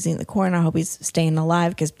 I hope he's eating the corn. I hope he's staying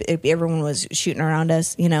alive, because everyone was shooting around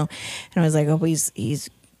us, you know. And I was like, oh, he's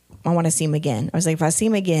I want to see him again. I was like, if I see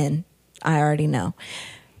him again, I already know.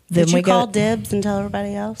 Then Did you call dibs and tell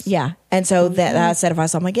everybody else? Yeah. And so that said, if I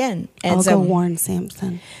saw him again. And I'll so, go warn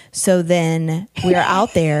Samson. So then we're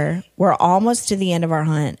out there. We're almost to the end of our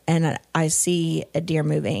hunt, and I see a deer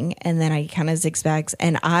moving, and then I kind of zigzags,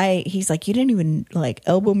 and he's like, you didn't even like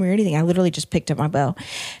elbow me or anything. I literally just picked up my bow.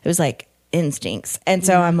 It was like instincts. And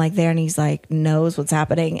so I'm like there, and he's like knows what's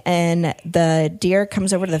happening, and the deer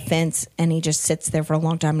comes over to the fence, and he just sits there for a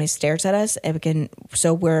long time, and he stares at us.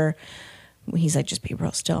 He's like, just be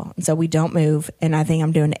real still. And so we don't move. And I think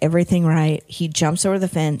I'm doing everything right. He jumps over the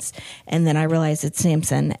fence, and then I realize it's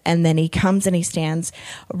Samson. And then he comes and he stands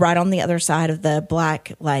right on the other side of the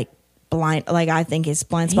black, like blind, like I think his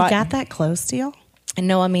blind spot. He got that close to you?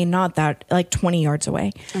 No, I mean, not that, like 20 yards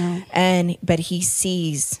away. Oh. But he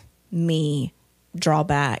sees me draw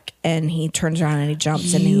back, and he turns around and he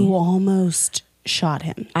jumps. You almost shot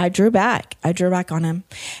him. I drew back on him.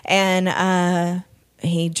 And,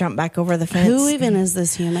 he jumped back over the fence. Who even is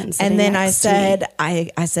this human? And then I said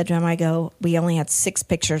to him, I go, we only had 6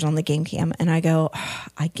 pictures on the game cam. And I go,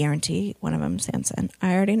 I guarantee one of them is Samson.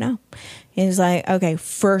 I already know. He's like, okay,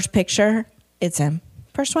 first picture, it's him.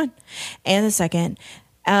 First one. And the second,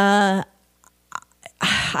 I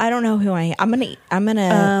don't know who I am. I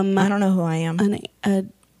don't know who I am.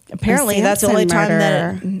 Apparently that's the only time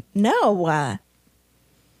that, no. I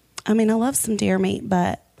mean, I love some deer meat,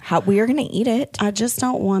 but how we are going to eat it. I just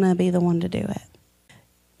don't want to be the one to do it.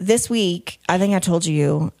 This week, I think I told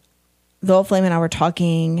you, the old flame and I were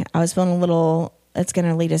talking. I was feeling a little, it's going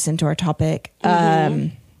to lead us into our topic. I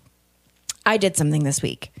did something this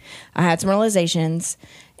week. I had some realizations,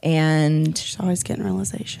 and she's always getting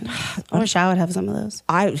realizations. I wish I would have some of those.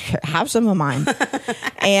 I have some of mine.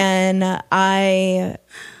 And I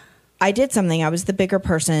did something. I was the bigger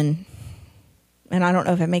person. And I don't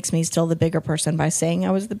know if it makes me still the bigger person by saying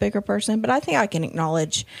I was the bigger person, but I think I can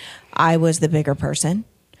acknowledge I was the bigger person.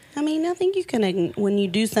 I mean, I think you can, when you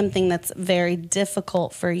do something that's very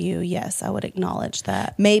difficult for you, yes, I would acknowledge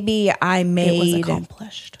that. Maybe it was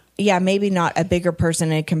accomplished. Yeah, maybe not a bigger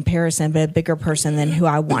person in comparison, but a bigger person than who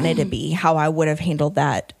I wanted to be, how I would have handled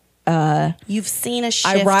that. You've seen a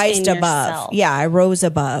shift I rised in above. yourself. Yeah, I rose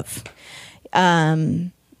above.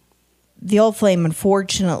 The old flame,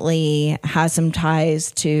 unfortunately, has some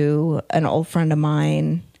ties to an old friend of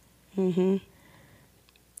mine. Mm-hmm.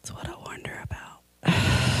 That's what I wonder about.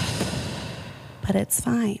 But it's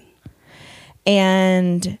fine.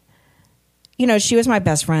 And, you know, she was my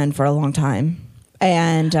best friend for a long time.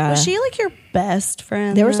 And was she like your best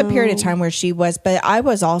friend? There was a period of time where she was, but I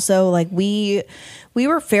was also like, we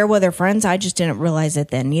were fair weather friends. I just didn't realize it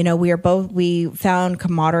then. You know, we found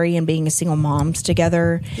camaraderie in being a single moms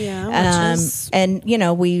together. Yeah. And, you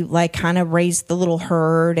know, we like kind of raised the little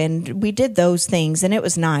herd, and we did those things, and it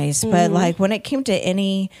was nice. Mm-hmm. But like when it came to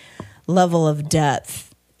any level of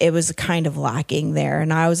depth, it was kind of lacking there.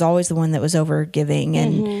 And I was always the one that was over giving,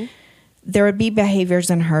 and there would be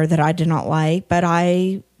behaviors in her that I did not like, but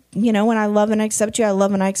you know, when I love and accept you, I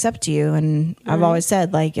love and I accept you. And I've always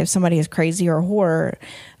said, like, if somebody is crazy or a whore,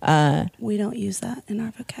 we don't use that in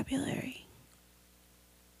our vocabulary.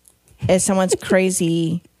 If someone's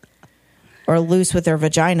crazy or loose with their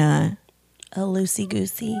vagina, a loosey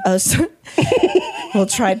goosey. We'll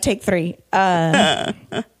try take 3.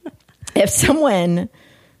 If someone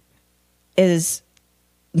is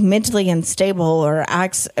mentally unstable or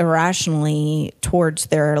acts irrationally towards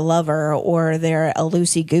their lover, or they're a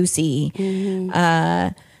loosey-goosey,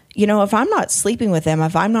 you know, if I'm not sleeping with them,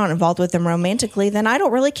 if I'm not involved with them romantically, then I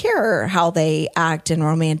don't really care how they act in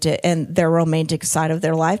their romantic side of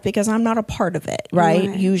their life, because I'm not a part of it,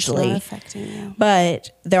 right? Usually. It's not affecting you.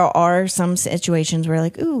 But there are some situations where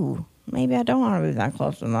like, ooh, maybe I don't want to be that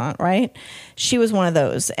close to that, right? She was one of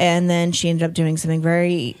those. And then she ended up doing something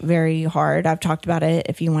very, very hard. I've talked about it,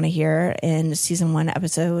 if you want to hear, in season 1,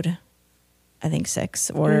 episode, I think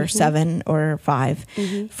 6 or 7 or 5,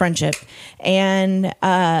 Friendship. And,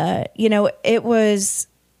 you know, it was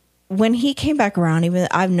when he came back around, even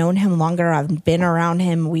I've known him longer. I've been around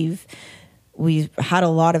him. We've had a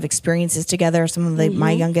lot of experiences together. Some of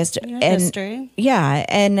my youngest. History. Yeah.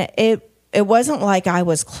 And it wasn't like I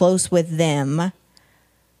was close with them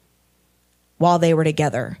while they were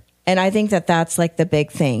together. And I think that that's like the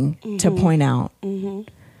big thing to point out.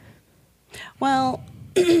 Well,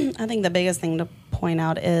 I think the biggest thing to point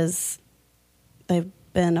out is they've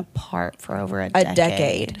been apart for over a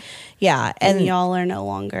decade. Yeah. And y'all are no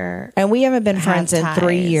longer. And we haven't been friends in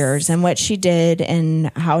 3 years. And what she did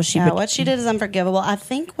and how she. What she did is unforgivable. I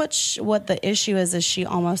think what the issue is she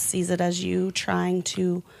almost sees it as you trying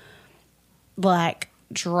to, like,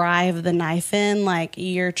 drive the knife in. Like,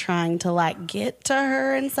 you're trying to, like, get to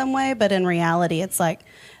her in some way. But in reality, it's like,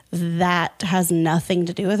 that has nothing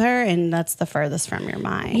to do with her, and that's the furthest from your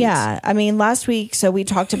mind. Yeah, I mean, last week we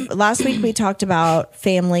talked about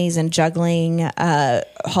families and juggling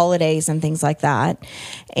holidays and things like that.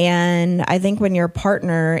 And I think when your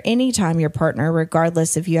partner, anytime your partner,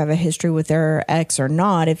 regardless if you have a history with their ex or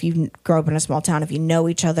not, if you grow up in a small town, if you know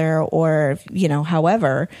each other, or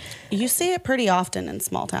however, you see it pretty often in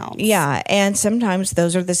small towns. Yeah, and sometimes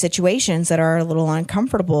those are the situations that are a little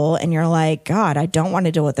uncomfortable, and you're like, God, I don't want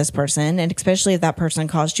to deal with this person. And especially if that person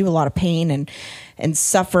caused you a lot of pain and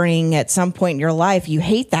suffering at some point in your life, you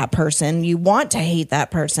hate that person, you want to hate that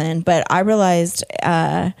person. But I realized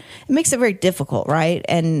it makes it very difficult, right?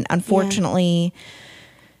 And unfortunately,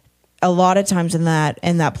 a lot of times in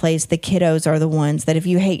that place, the kiddos are the ones that if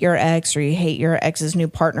you hate your ex or you hate your ex's new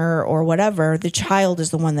partner or whatever, the child is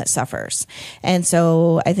the one that suffers. And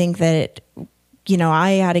so I think that,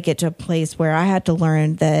 I had to get to a place where I had to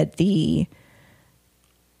learn that the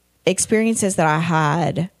experiences that I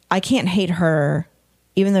had, I can't hate her,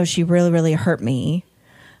 even though she really, really hurt me.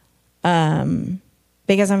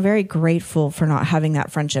 Because I'm very grateful for not having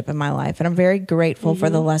that friendship in my life. And I'm very grateful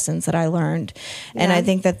for the lessons that I learned. Yeah. And I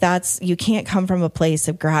think that you can't come from a place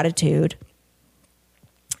of gratitude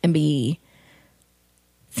and be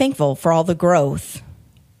thankful for all the growth.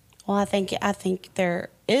 Well, I think there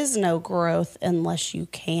is no growth unless you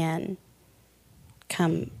can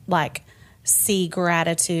see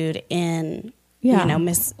gratitude in,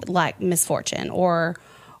 misfortune or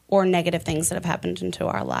negative things that have happened into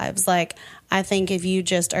our lives. Like, I think if you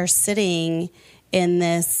just are sitting in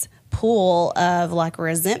this pool of like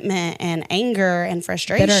resentment and anger and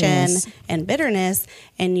frustration and bitterness,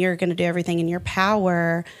 and you're going to do everything in your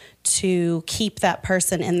power to keep that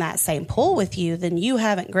person in that same pool with you, then you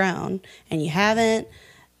haven't grown and you haven't,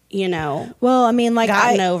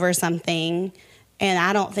 gotten over something. And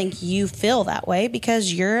I don't think you feel that way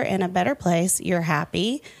because you're in a better place. You're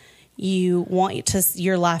happy. You want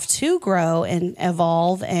your life to grow and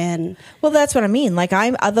evolve. And well, that's what I mean. Like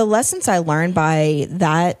the lessons I learned by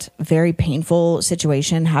that very painful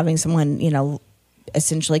situation, having someone,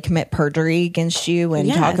 essentially commit perjury against you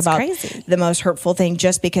and talk about the most hurtful thing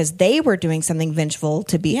just because they were doing something vengeful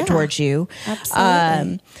towards you.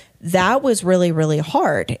 Absolutely. That was really, really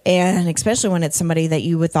hard. And especially when it's somebody that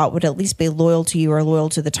you would thought would at least be loyal to you or loyal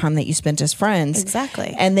to the time that you spent as friends.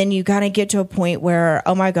 Exactly. And then you kind of get to a point where,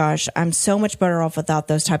 oh my gosh, I'm so much better off without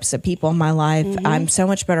those types of people in my life. Mm-hmm. I'm so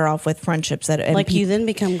much better off with friendships you then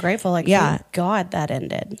become grateful. Thank God that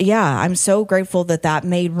ended. Yeah. I'm so grateful that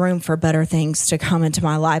made room for better things to come into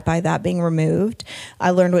my life by that being removed.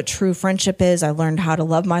 I learned what true friendship is. I learned how to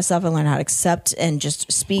love myself. I learned how to accept and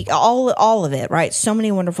just speak all of it, right? So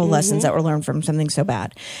many wonderful lessons that were learned from something so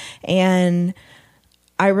bad. And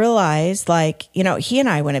I realized he and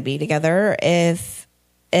I wouldn't be together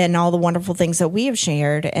and all the wonderful things that we have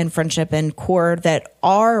shared and friendship and core that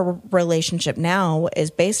our relationship now is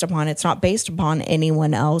based upon. It's not based upon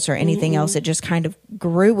anyone else or anything else. It just kind of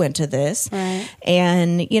grew into this. Right.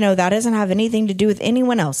 And, that doesn't have anything to do with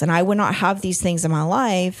anyone else. And I would not have these things in my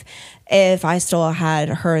life if I still had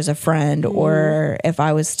her as a friend or if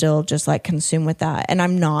I was still just consumed with that. And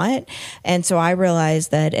I'm not. And so I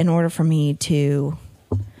realized that in order for me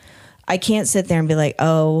I can't sit there and be like,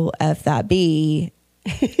 oh, F that B.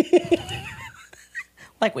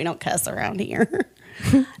 We don't cuss around here.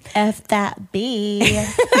 F that B.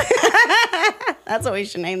 That's what we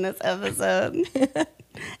should name this episode.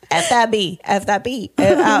 F that B. F that B.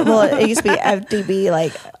 Well, it used to be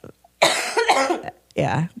FDB,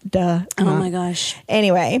 yeah, duh. Oh my gosh.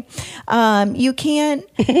 Anyway, you can't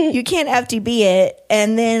FDB it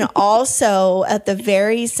and then also at the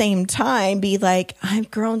very same time be like, I've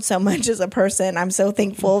grown so much as a person. I'm so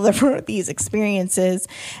thankful for these experiences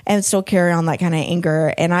and still carry on that kind of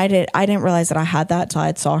anger. And I didn't realize that I had that till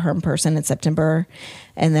I saw her in person in September.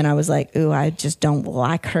 And then I was like, ooh, I just don't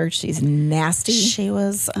like her. She's nasty. She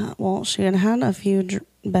was, she had had a few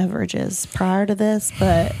beverages prior to this,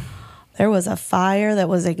 but there was a fire that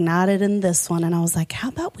was ignited in this one. And I was like, how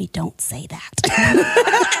about we don't say that?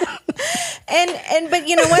 But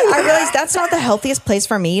you know what? I realized that's not the healthiest place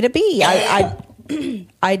for me to be.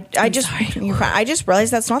 I just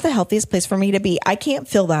realized that's not the healthiest place for me to be. I can't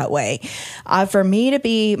feel that way. For me to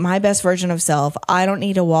be my best version of self, I don't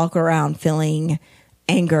need to walk around feeling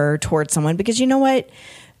anger towards someone, because you know what?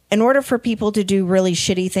 In order for people to do really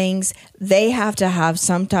shitty things, they have to have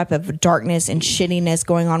some type of darkness and shittiness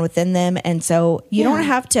going on within them. And so you don't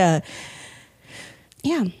have to,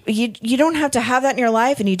 you don't have to have that in your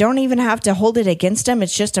life, and you don't even have to hold it against them.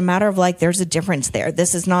 It's just a matter of like, there's a difference there.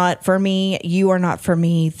 This is not for me. You are not for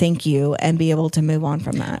me. Thank you. And be able to move on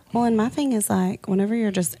from that. Well, and my thing is like, whenever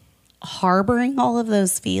you're just harboring all of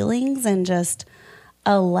those feelings and just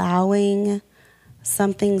allowing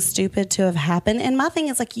something stupid to have happened. And my thing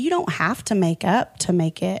is like, you don't have to make up to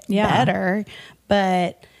make it better,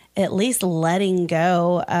 but at least letting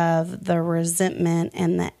go of the resentment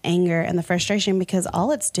and the anger and the frustration, because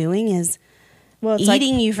all it's doing is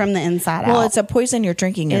eating you from the inside out. Well, it's a poison you're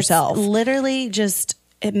drinking yourself. It's literally just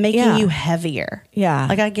making you heavier. Yeah.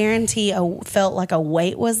 Like I guarantee felt like a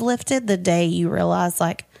weight was lifted the day you realized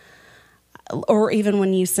like, or even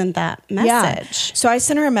when you sent that message. Yeah. So I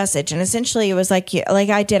sent her a message, and essentially it was like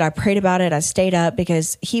I did. I prayed about it. I stayed up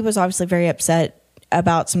because he was obviously very upset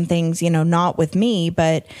about some things, not with me,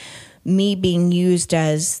 but me being used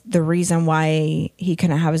as the reason why he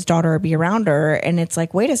couldn't have his daughter or be around her. And it's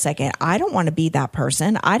like, wait a second, I don't want to be that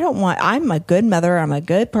person. I'm a good mother. I'm a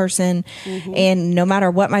good person. Mm-hmm. And no matter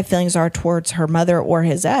what my feelings are towards her mother or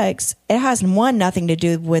his ex, it has nothing to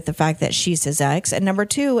do with the fact that she's his ex. And number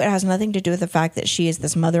two, it has nothing to do with the fact that she is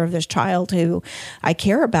this mother of this child who I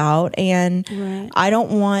care about. And I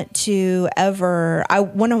don't want to ever, I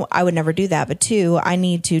would never do that. But two, I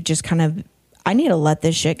need to just I need to let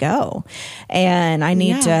this shit go. And I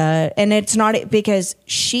need to, and it's not because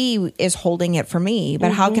she is holding it for me,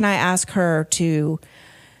 but how can I ask her to,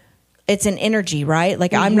 it's an energy, right?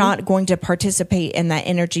 Like I'm not going to participate in that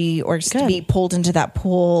energy or to be pulled into that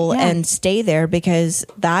pool and stay there, because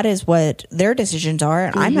that is what their decisions are.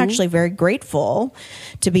 And I'm actually very grateful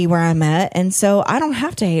to be where I'm at. And so I don't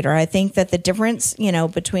have to hate her. I think that the difference,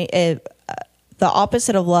 between the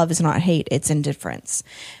opposite of love is not hate, it's indifference.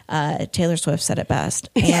 Taylor Swift said it best.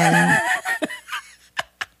 And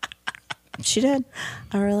she did.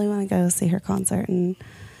 I really want to go see her concert in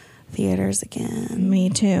theaters again. Me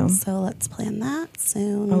too. So let's plan that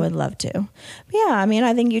soon. I would love to. But yeah,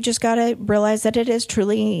 I think you just got to realize that it is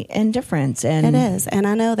truly indifference. And it is. And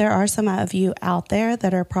I know there are some of you out there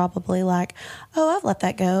that are probably like, oh, I've let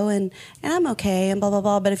that go and I'm okay and blah, blah,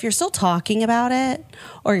 blah. But if you're still talking about it,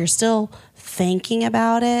 or you're still thinking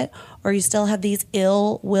about it, or you still have these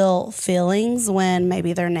ill will feelings when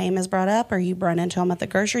maybe their name is brought up, or you run into them at the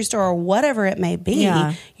grocery store, or whatever it may be,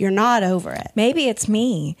 you're not over it. Maybe it's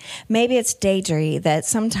me. Maybe it's Deidre, that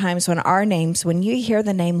sometimes when you hear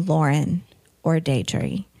the name Lauren or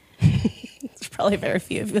Deidre, there's probably very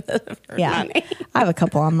few of you that have heard my name. I have a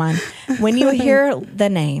couple on mine. When you hear the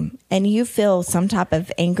name and you feel some type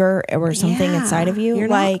of anger or something inside of you, you're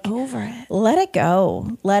like, not over it. Let it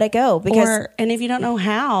go. Let it go. And if you don't know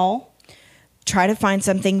how, try to find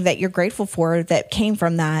something that you're grateful for that came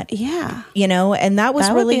from that. Yeah. And that was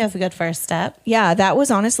really would be a good first step. Yeah. That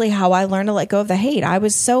was honestly how I learned to let go of the hate. I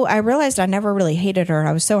realized I never really hated her.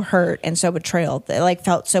 I was so hurt and so betrayed.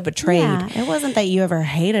 Felt so betrayed. Yeah. It wasn't that you ever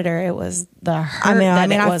hated her. It was the hurt.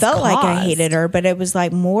 I felt like I hated her, but it was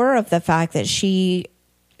like more of the fact that she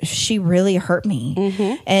really hurt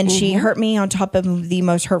me. And she hurt me on top of the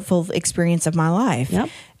most hurtful experience of my life. Yep.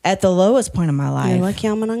 At the lowest point of my life. You're lucky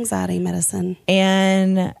I'm on anxiety medicine.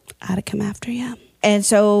 And I had to come after you. And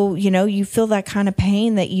so, you feel that kind of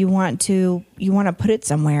pain that you want to put it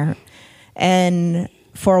somewhere. And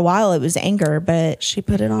for a while it was anger, but she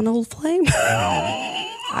put it on Old Flame.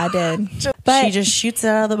 I did. But she just shoots it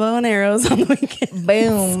out of the bow and arrows on the weekend.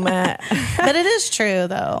 Boom. But it is true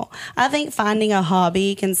though. I think finding a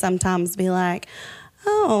hobby can sometimes be like,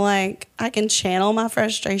 I can channel my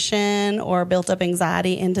frustration or built up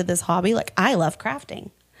anxiety into this hobby. Like I love crafting.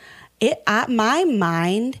 My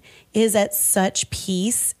mind is at such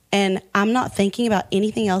peace, and I'm not thinking about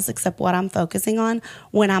anything else except what I'm focusing on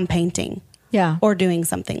when I'm painting. Yeah. Or doing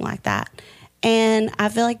something like that. And I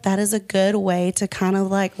feel like that is a good way to kind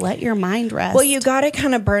of let your mind rest. Well, you got to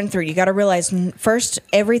kind of burn through. You got to realize first,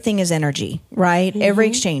 everything is energy, right? Every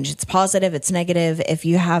exchange, it's positive, it's negative. If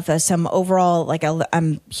you have some overall,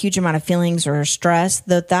 a huge amount of feelings or stress,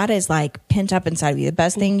 that is pent up inside of you. The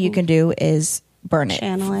best thing you can do is burn it,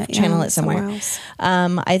 channel it somewhere else.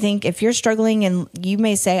 I think if you're struggling and you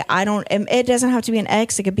may say, it doesn't have to be an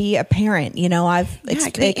ex, it could be a parent,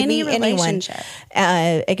 it could be any relationship.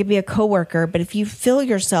 It could be a coworker, but if you feel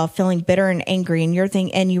yourself feeling bitter and angry and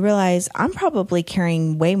and you realize I'm probably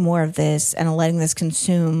carrying way more of this and letting this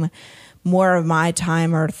consume more of my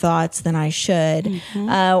time or thoughts than I should.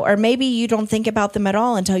 Or maybe you don't think about them at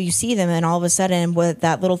all until you see them, and all of a sudden with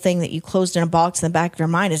that little thing that you closed in a box in the back of your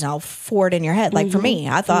mind is now forward in your head. Like for me,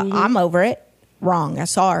 I thought I'm over it. Wrong. I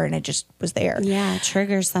saw her and it just was there. Yeah, it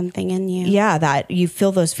triggers something in you. Yeah, that you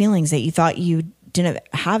feel those feelings that you thought you didn't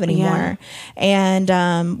have anymore.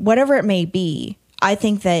 And whatever it may be, I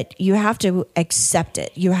think that you have to accept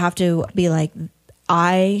it. You have to be like,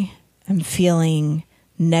 I am feeling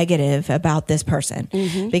negative about this person,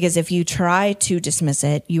 because if you try to dismiss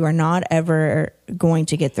it, you are not ever going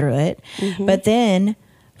to get through it. But then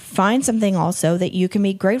find something also that you can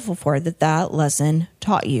be grateful for, that lesson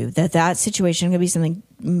taught you, that situation could be something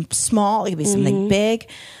small, it could be something big.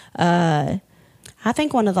 I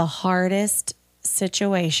think one of the hardest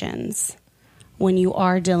situations when you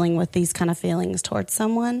are dealing with these kind of feelings towards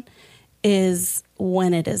someone is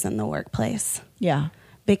when it is in the workplace. Yeah.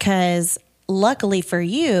 Because luckily for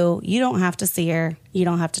you, you don't have to see her. You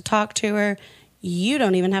don't have to talk to her. You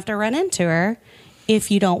don't even have to run into her if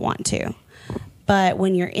you don't want to. But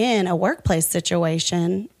when you're in a workplace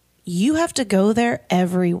situation, you have to go there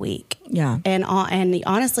every week. Yeah. And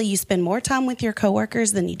honestly, you spend more time with your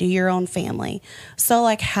coworkers than you do your own family. So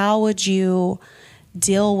like, how would you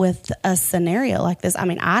deal with a scenario like this? I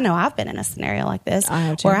mean, I know I've been in a scenario like this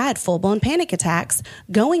where I had full-blown panic attacks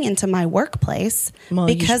going into my workplace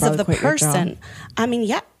because of the person. I mean,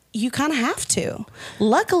 yeah, you kind of have to.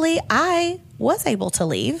 Luckily, I was able to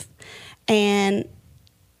leave, and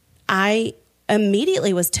I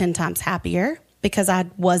immediately was 10 times happier because I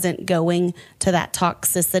wasn't going to that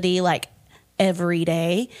toxicity like every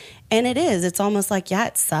day. And it's almost like, yeah,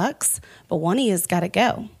 it sucks, but one of you's got to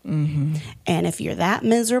go. And if you're that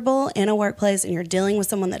miserable in a workplace and you're dealing with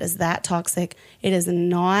someone that is that toxic, it is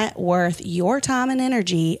not worth your time and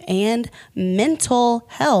energy and mental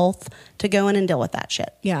health to go in and deal with that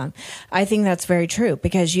shit. Yeah, I think that's very true,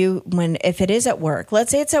 because if it is at work,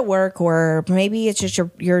 let's say it's at work, or maybe it's just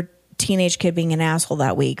your teenage kid being an asshole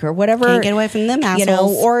that week or whatever. Can't get away from them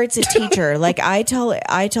assholes. Or it's a teacher. Like I tell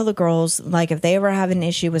the girls, like if they ever have an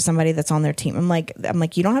issue with somebody that's on their team, I'm like,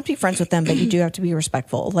 you don't have to be friends with them, but you do have to be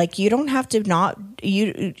respectful. Like you don't have to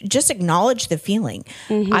you just acknowledge the feeling.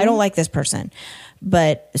 I don't like this person.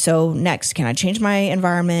 But so next, can I change my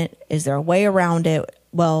environment? Is there a way around it?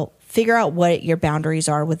 Well, figure out what your boundaries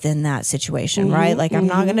are within that situation, right? Like I'm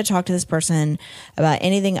not going to talk to this person about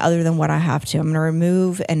anything other than what I have to. I'm going to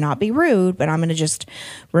remove and not be rude, but I'm going to just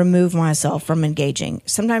remove myself from engaging.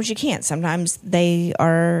 Sometimes you can't. Sometimes they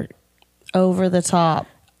are over the top.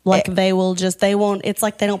 Like they won't, it's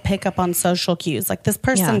like they don't pick up on social cues. Like this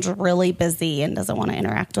person's really busy and doesn't want to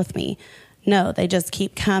interact with me. No, they just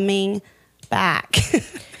keep coming back.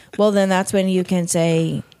 Well, then that's when you can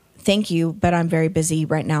say, thank you, but I'm very busy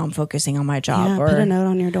right now. I'm focusing on my job. Yeah, or put a note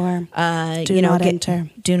on your door. Do not enter.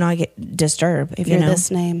 Do not get disturbed. If you're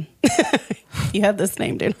this name. If you have this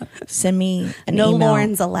name, do not. Send me an email. No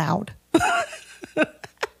Lauren's allowed.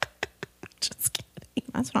 Just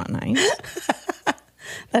kidding. That's not nice.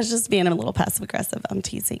 That's just being a little passive aggressive. I'm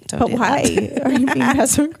teasing. But why are you being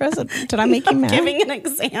passive aggressive? Did I make you mad? Giving an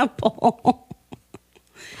example.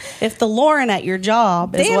 If the Lauren at your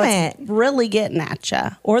job is what's really getting at you,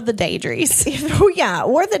 or the Daydrees. Yeah,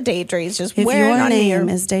 or the Daydrees. Just if wearing your on name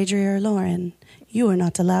is Daydree or Lauren, you are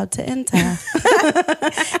not allowed to enter.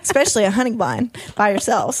 Especially a honey bun by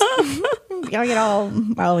yourselves. Y'all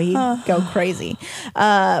get go crazy.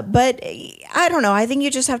 But I don't know. I think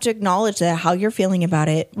you just have to acknowledge that how you're feeling about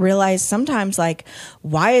it. Realize sometimes, like,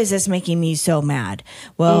 why is this making me so mad?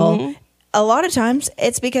 Well, a lot of times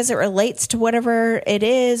it's because it relates to whatever it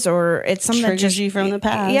is, or it's something that triggers you from the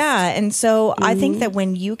past. Yeah. And so I think that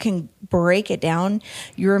when you can break it down,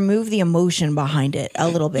 you remove the emotion behind it a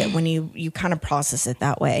little bit when you kind of process it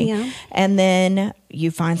that way. Yeah. And then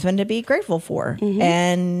you find something to be grateful for.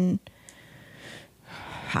 And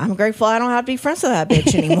I'm grateful I don't have to be friends with that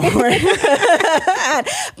bitch anymore.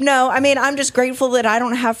 No, I mean, I'm just grateful that I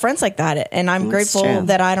don't have friends like that. And I'm grateful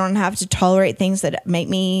that I don't have to tolerate things that make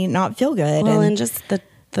me not feel good. Well, and just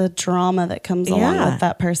the drama that comes along with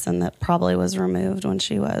that person that probably was removed when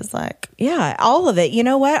she was like... Yeah, all of it. You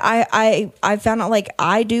know what? I found out, like,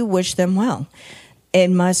 I do wish them well. It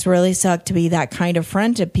must really suck to be that kind of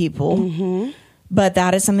friend to people. But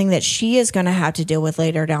that is something that she is going to have to deal with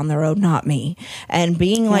later down the road, not me. And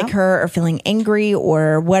being like her or feeling angry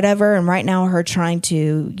or whatever. And right now her trying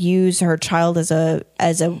to use her child as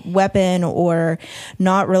a weapon, or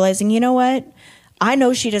not realizing, you know what? I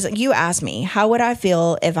know she doesn't. You asked me, how would I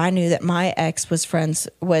feel if I knew that my ex was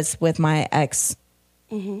with my ex,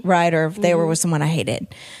 right? Or if they were with someone I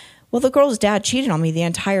hated. Well, the girl's dad cheated on me the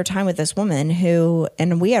entire time with this woman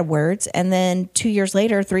and we had words. And then 3 years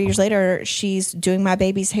later, she's doing my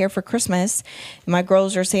baby's hair for Christmas. And my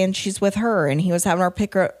girls are saying she's with her, and he was having her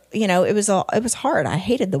pick her, it was hard. I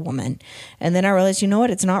hated the woman. And then I realized, you know what?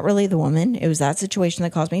 It's not really the woman. It was that situation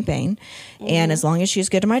that caused me pain. And as long as she's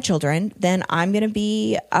good to my children, then I'm going to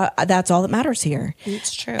be, that's all that matters here.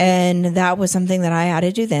 It's true. And that was something that I had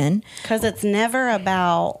to do then. Because it's never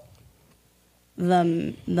about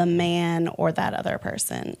the man or that other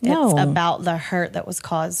person. No. It's about the hurt that was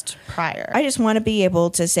caused prior. I just want to be able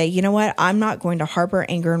to say, you know what? I'm not going to harbor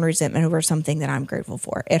anger and resentment over something that I'm grateful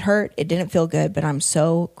for. It hurt. It didn't feel good, but I'm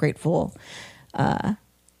so grateful that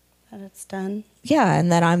it's done. Yeah,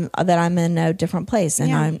 and that I'm in a different place,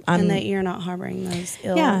 and I'm and that you're not harboring those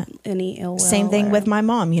any ill will. Same thing with my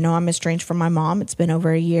mom. I'm estranged from my mom. It's been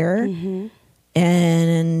over a year,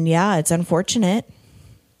 and it's unfortunate.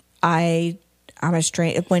 I'm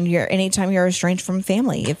estranged anytime you're estranged from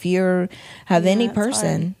family. If you have any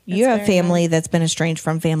person, you have family that's been estranged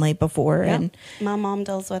from family before. Yep. And my mom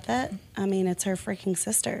deals with it. I mean, it's her freaking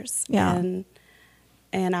sisters. Yeah.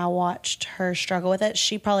 And I watched her struggle with it.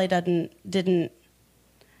 She probably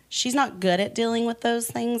she's not good at dealing with those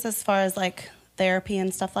things as far as like therapy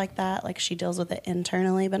and stuff like that. Like she deals with it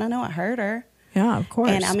internally, but I know it hurt her. Yeah, of course.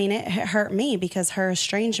 And I mean, it hurt me because her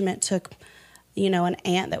estrangement took an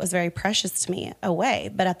aunt that was very precious to me away.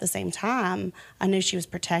 But at the same time, I knew she was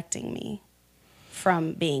protecting me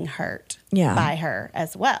from being hurt by her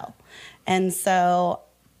as well. And so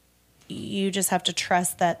you just have to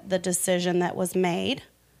trust that the decision that was made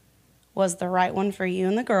was the right one for you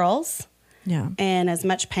and the girls. Yeah. And as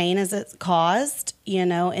much pain as it caused, in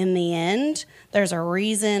the end, there's a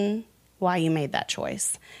reason why you made that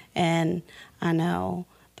choice. And I know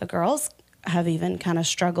the girls have even kind of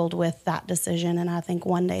struggled with that decision, and I think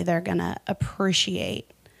one day they're going to appreciate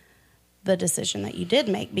the decision that you did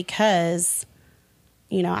make because,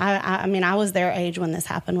 I mean, I was their age when this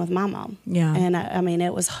happened with my mom. Yeah. And I mean,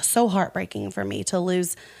 it was so heartbreaking for me to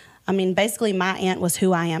lose. I mean, basically my aunt was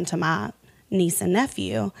who I am to my niece and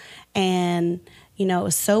nephew. And, it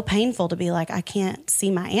was so painful to be like, I can't see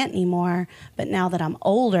my aunt anymore. But now that I'm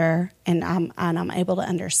older and I'm able to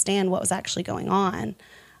understand what was actually going on,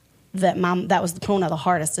 that was one of the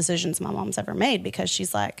hardest decisions my mom's ever made, because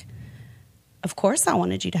she's like, of course I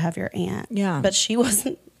wanted you to have your aunt. Yeah. But she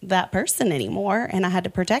wasn't that person anymore, and I had to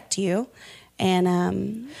protect you.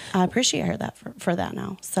 And I appreciate her for that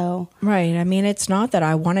now. So right. I mean, it's not that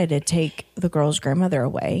I wanted to take the girl's grandmother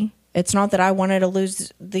away. It's not that I wanted to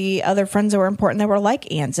lose the other friends that were important that were like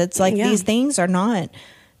aunts. It's like these things are not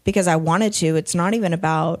because I wanted to. It's not even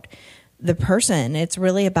about the person. It's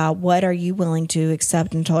really about what are you willing to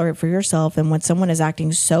accept and tolerate for yourself. And when someone is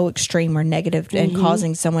acting so extreme or negative and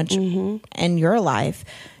causing so much in your life,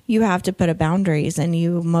 you have to put up boundaries. And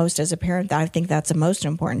as a parent, I think that's the most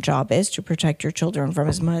important job, is to protect your children from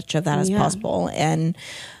as much of that as possible. And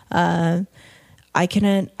I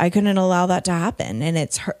couldn't allow that to happen. And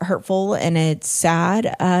it's hurtful and it's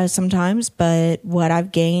sad sometimes, but what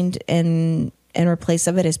I've gained in replace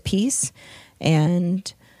of it is peace.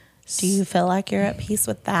 And do you feel like you're at peace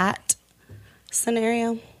with that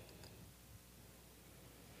scenario?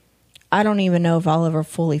 I don't even know if I'll ever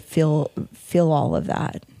fully feel all of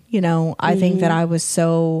that. I think that I was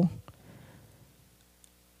so.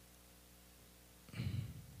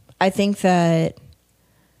 I think that's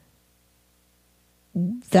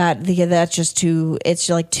just too. It's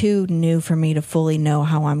like too new for me to fully know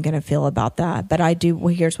how I'm going to feel about that. But I do.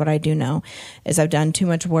 Well, here's what I do know: is I've done too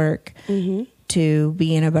much work to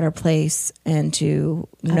be in a better place and to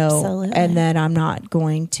know, and that I'm not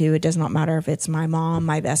going to. It does not matter if it's my mom,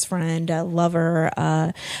 my best friend, a lover.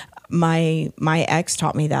 My ex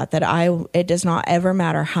taught me that it does not ever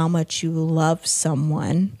matter how much you love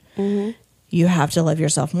someone. You have to love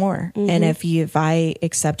yourself more. And if I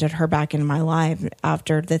accepted her back into my life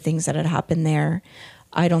after the things that had happened there,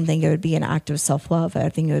 I don't think it would be an act of self-love. I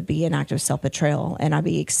think it would be an act of self-betrayal. And I'd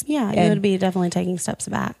be... it would be definitely taking steps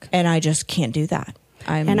back. And I just can't do that.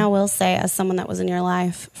 And I will say, as someone that was in your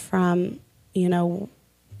life from,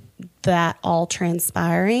 that all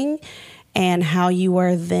transpiring and how you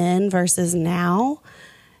were then versus now,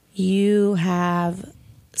 you have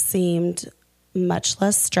seemed much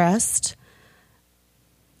less stressed,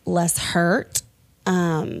 less hurt,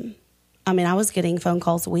 I mean, I was getting phone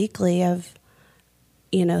calls weekly of,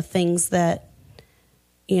 things that,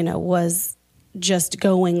 was just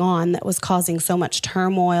going on that was causing so much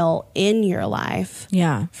turmoil in your life.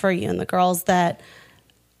 Yeah. For you and the girls that,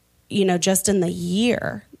 just in the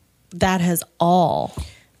year, that has all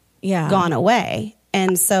gone away.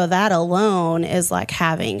 And so that alone is like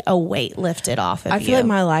having a weight lifted off of you. I feel like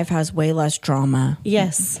my life has way less drama.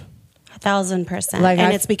 Yes, 1,000%.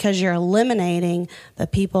 And it's because you're eliminating the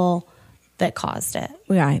people that caused it.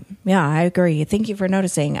 Right. Yeah, I agree. Thank you for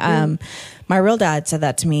noticing. My real dad said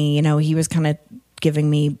that to me. He was kind of giving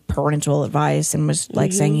me parental advice and was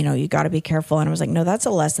like saying, you got to be careful. And I was like, no, that's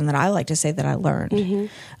a lesson that I like to say that I learned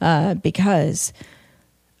because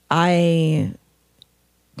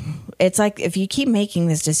it's like if you keep making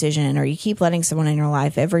this decision or you keep letting someone in your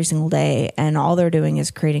life every single day and all they're doing is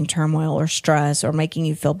creating turmoil or stress or making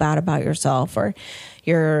you feel bad about yourself or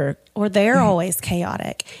they're always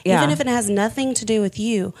chaotic, even if it has nothing to do with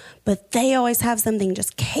you, but they always have something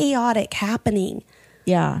just chaotic happening.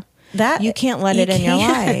 Yeah. That you can't let it in your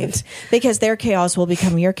life because their chaos will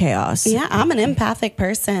become your chaos. Yeah. I'm an empathic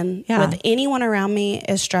person. Yeah. With anyone around me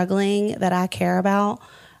is struggling that I care about,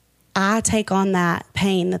 I take on that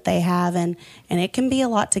pain that they have, and it can be a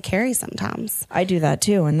lot to carry sometimes. I do that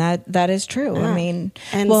too, and that is true. Yeah. I mean,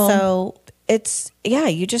 so it's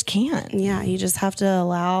you just can't. Yeah, you just have to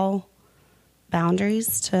allow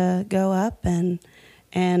boundaries to go up, and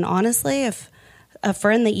honestly, if a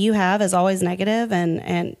friend that you have is always negative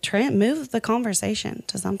and try and move the conversation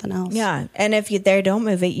to something else. Yeah. And if they don't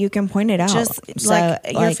move it, you can point it out. Just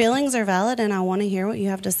your feelings are valid and I want to hear what you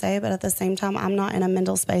have to say. But at the same time, I'm not in a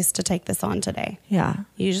mental space to take this on today. Yeah.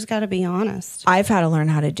 You just got to be honest. I've had to learn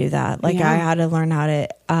how to do that. I had to learn how to,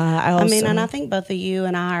 and I think both of you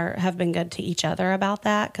and I have been good to each other about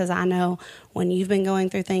that. Cause I know when you've been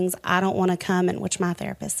going through things, I don't want to come and which my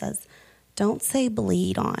therapist says, don't say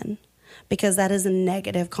bleed on. Because that is a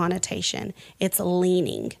negative connotation. It's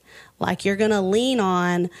leaning. Like you're going to lean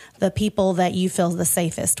on the people that you feel the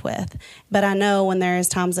safest with. But I know when there is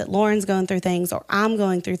times that Lauren's going through things or I'm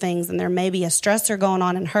going through things and there may be a stressor going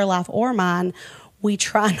on in her life or mine, we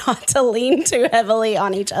try not to lean too heavily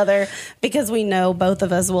on each other because we know both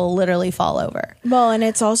of us will literally fall over. Well, and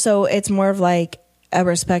it's more of like a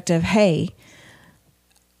respect of, hey,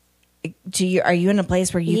 are you in a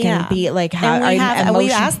place where you can be like how and we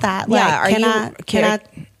asked that can I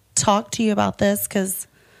talk to you about this because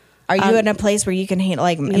are you in a place where you can handle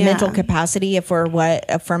mental capacity for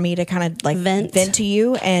me to kind of like vent to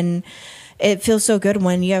you? And it feels so good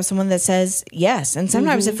when you have someone that says yes. And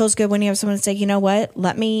sometimes it feels good when you have someone say, you know what,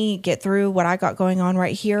 let me get through what I got going on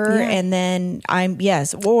right here. Yeah. And then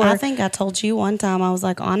Or I think I told you one time, I was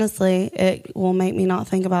like, honestly, it will make me not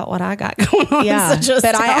think about what I got going on. Yeah. So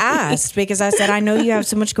but I asked because I said, I know you have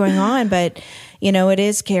so much going on, but it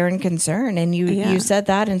is care and concern. And you said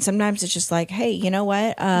that. And sometimes it's just like, hey, you know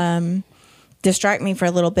what? Distract me for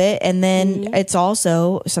a little bit. And then it's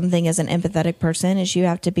also something as an empathetic person is you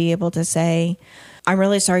have to be able to say, I'm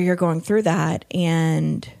really sorry you're going through that.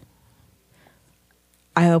 And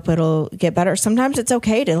I hope it'll get better. Sometimes it's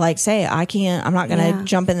okay to say, I'm not going to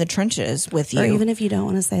jump in the trenches with you. Or even if you don't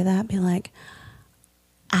want to say that, be like,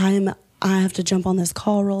 I have to jump on this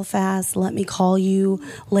call real fast. Let me call you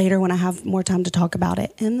later when I have more time to talk about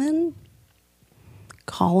it. And then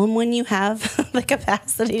call them when you have the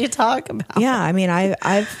capacity to talk about it. Yeah, I mean,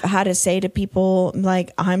 I've had to say to people,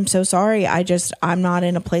 like, I'm so sorry. I'm not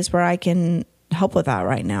in a place where I can help with that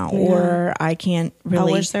right now. Yeah. Or I can't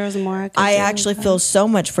really. I wish there was more. I actually feel so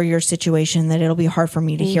much for your situation that it'll be hard for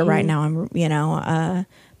me to hear right now.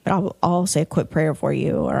 But I'll say a quick prayer for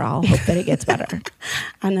you, or I'll hope that it gets better.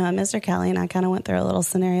 I know. Mr. Kelly and I kind of went through a little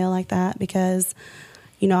scenario like that because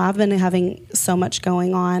I've been having so much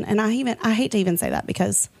going on, and I hate to even say that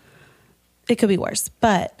because it could be worse,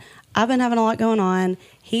 but I've been having a lot going on.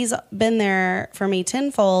 He's been there for me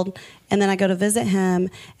tenfold, and then I go to visit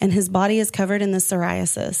him, and his body is covered in the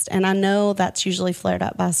psoriasis, and I know that's usually flared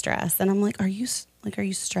up by stress, and I'm like, are you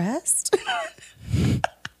stressed?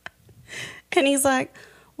 And he's like,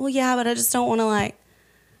 well, yeah, but I just don't want to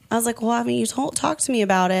I was like, well, you talk to me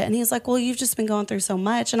about it, and he's like, well, you've just been going through so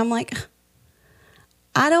much, and I'm like,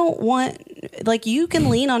 I don't want, you can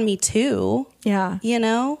lean on me too. Yeah.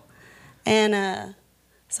 And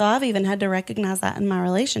so I've even had to recognize that in my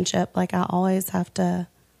relationship. I always have to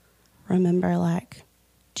remember,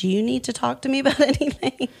 do you need to talk to me about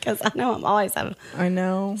anything? Because I know I'm always having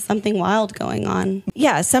something wild going on.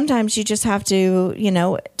 Yeah. Sometimes you just have to,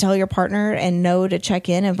 tell your partner and know to check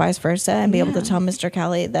in and vice versa and be able to tell Mr.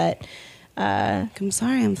 Kelly that. I'm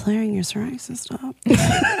sorry I'm flaring your psoriasis up.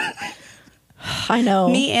 I know.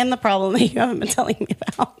 Me and the problem that you haven't been telling me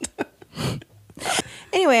about.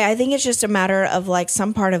 Anyway, I think it's just a matter of like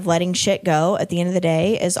some part of letting shit go at the end of the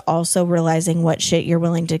day is also realizing what shit you're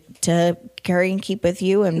willing to carry and keep with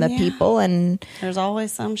you and the people. And there's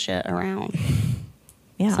always some shit around.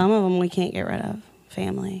 Yeah. Some of them we can't get rid of.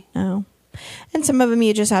 Family. No. And some of them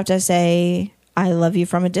you just have to say, I love you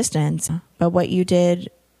from a distance. But what you did,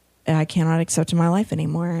 I cannot accept in my life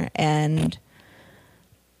anymore. And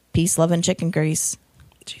peace, love, and chicken grease.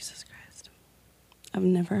 Jesus Christ. I've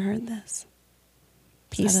never heard this.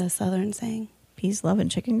 Peace. Is that a Southern saying? Peace, love,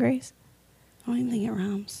 and chicken grease. I don't even think it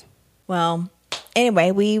rhymes. Well,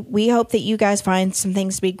 anyway, we hope that you guys find some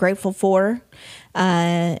things to be grateful for.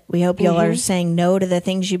 We hope y'all are saying no to the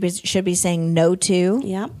things you should be saying no to.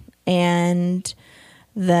 Yep. And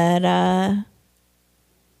that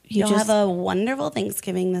You'll have a wonderful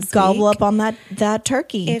Thanksgiving this gobble week. up on that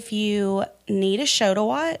turkey. If you need a show to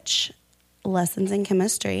watch, Lessons in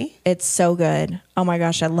Chemistry. It's so good. Oh my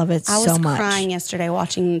gosh, I love it so much. I was crying yesterday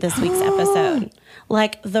watching this week's episode.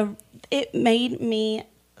 Like it made me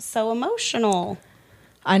so emotional.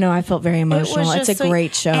 I know, I felt very emotional. It's a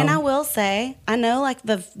great show. And I will say, I know like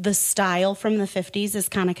the style from the 50s is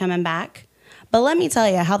kind of coming back. But let me tell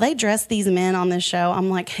you, how they dress these men on this show, I'm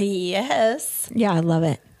like, yes. Yeah, I love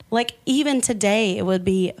it. Like even today, it would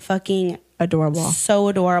be fucking adorable. So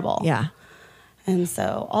adorable. Yeah. And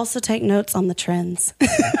so also take notes on the trends.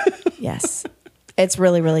 Yes. It's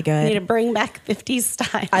really, really good. We need to bring back 50s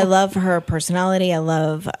style. I love her personality. I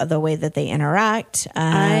love the way that they interact.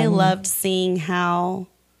 I loved seeing how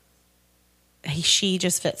she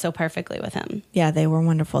just fit so perfectly with him. Yeah, they were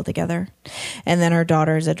wonderful together. And then her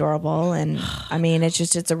daughter is adorable. And I mean,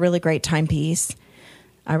 it's a really great timepiece.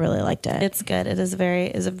 I really liked it. It's good. It is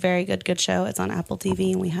a very good show. It's on Apple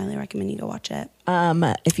TV, and we highly recommend you go watch it.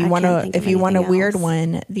 If you want a weird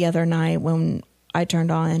one, the other night when I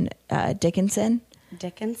turned on Dickinson.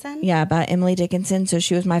 Dickinson? Yeah, about Emily Dickinson. So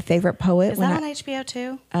she was my favorite poet. Is that on HBO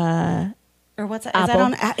too? Or what's that?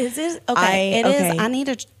 Apple. Is that on? Is it? Okay, it is. I need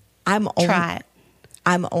to try it.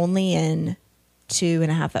 I'm only in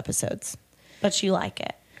 2.5 episodes. But you like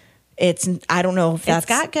it. I don't know if that's... It's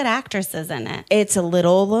got good actresses in it. It's a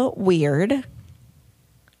little weird.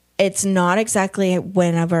 It's not exactly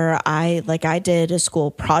whenever I did a school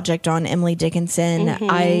project on Emily Dickinson. Mm-hmm.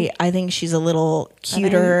 I think she's a little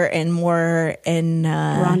cuter and more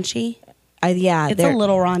raunchy. It's a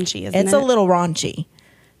little raunchy, isn't it? It's a little raunchy.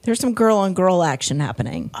 There's some girl on girl action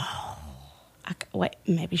happening. Oh, wait,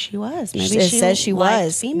 maybe she was. Maybe it says she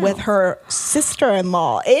was with her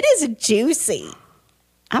sister-in-law. It is juicy.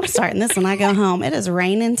 I'm starting this when I go home. It is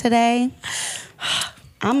raining today.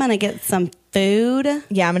 I'm going to get some food.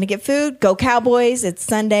 Yeah, I'm going to get food. Go Cowboys. It's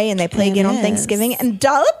Sunday, and they play again on Thanksgiving. And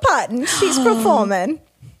Dolly Parton, she's performing.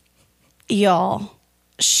 Y'all,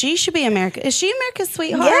 she should be America. Is she America's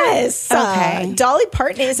sweetheart? Yes. Okay. Dolly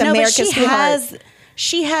Parton is America's sweetheart.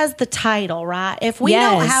 She has the title, right? If we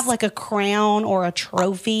don't have like a crown or a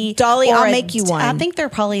trophy, Dolly, I'll make you one. I think there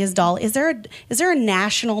probably is Dolly. Is there a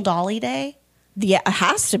National Dolly Day? Yeah, it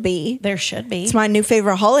has to be. There should be. It's my new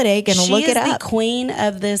favorite holiday. Gonna look it up. She is the queen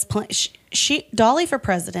of this. Dolly for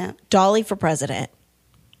president. Dolly for president.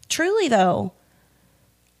 Truly, though,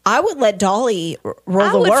 I would let Dolly rule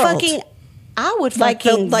the world. I would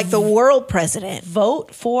fucking like the world president.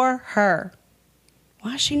 Vote for her.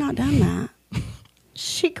 Why has she not done that?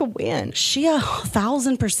 She could win. She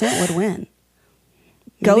 1,000% would win.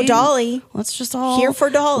 Go Dolly. Let's just all here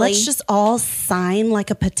for Dolly. Let's just all sign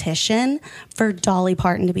like a petition for Dolly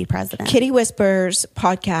Parton to be president. Kitty Whispers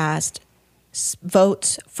podcast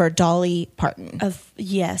votes for Dolly Parton.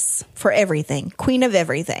 Yes. For everything. Queen of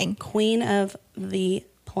everything. Queen of the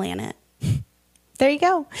planet. There you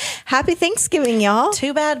go. Happy Thanksgiving, y'all.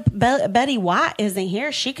 Too bad Betty White isn't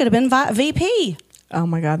here. She could have been VP. Oh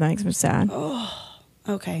my God, that makes me sad. Oh,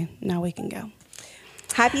 okay, now we can go.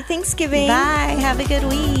 Happy Thanksgiving. Bye. Have a good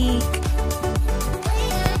week.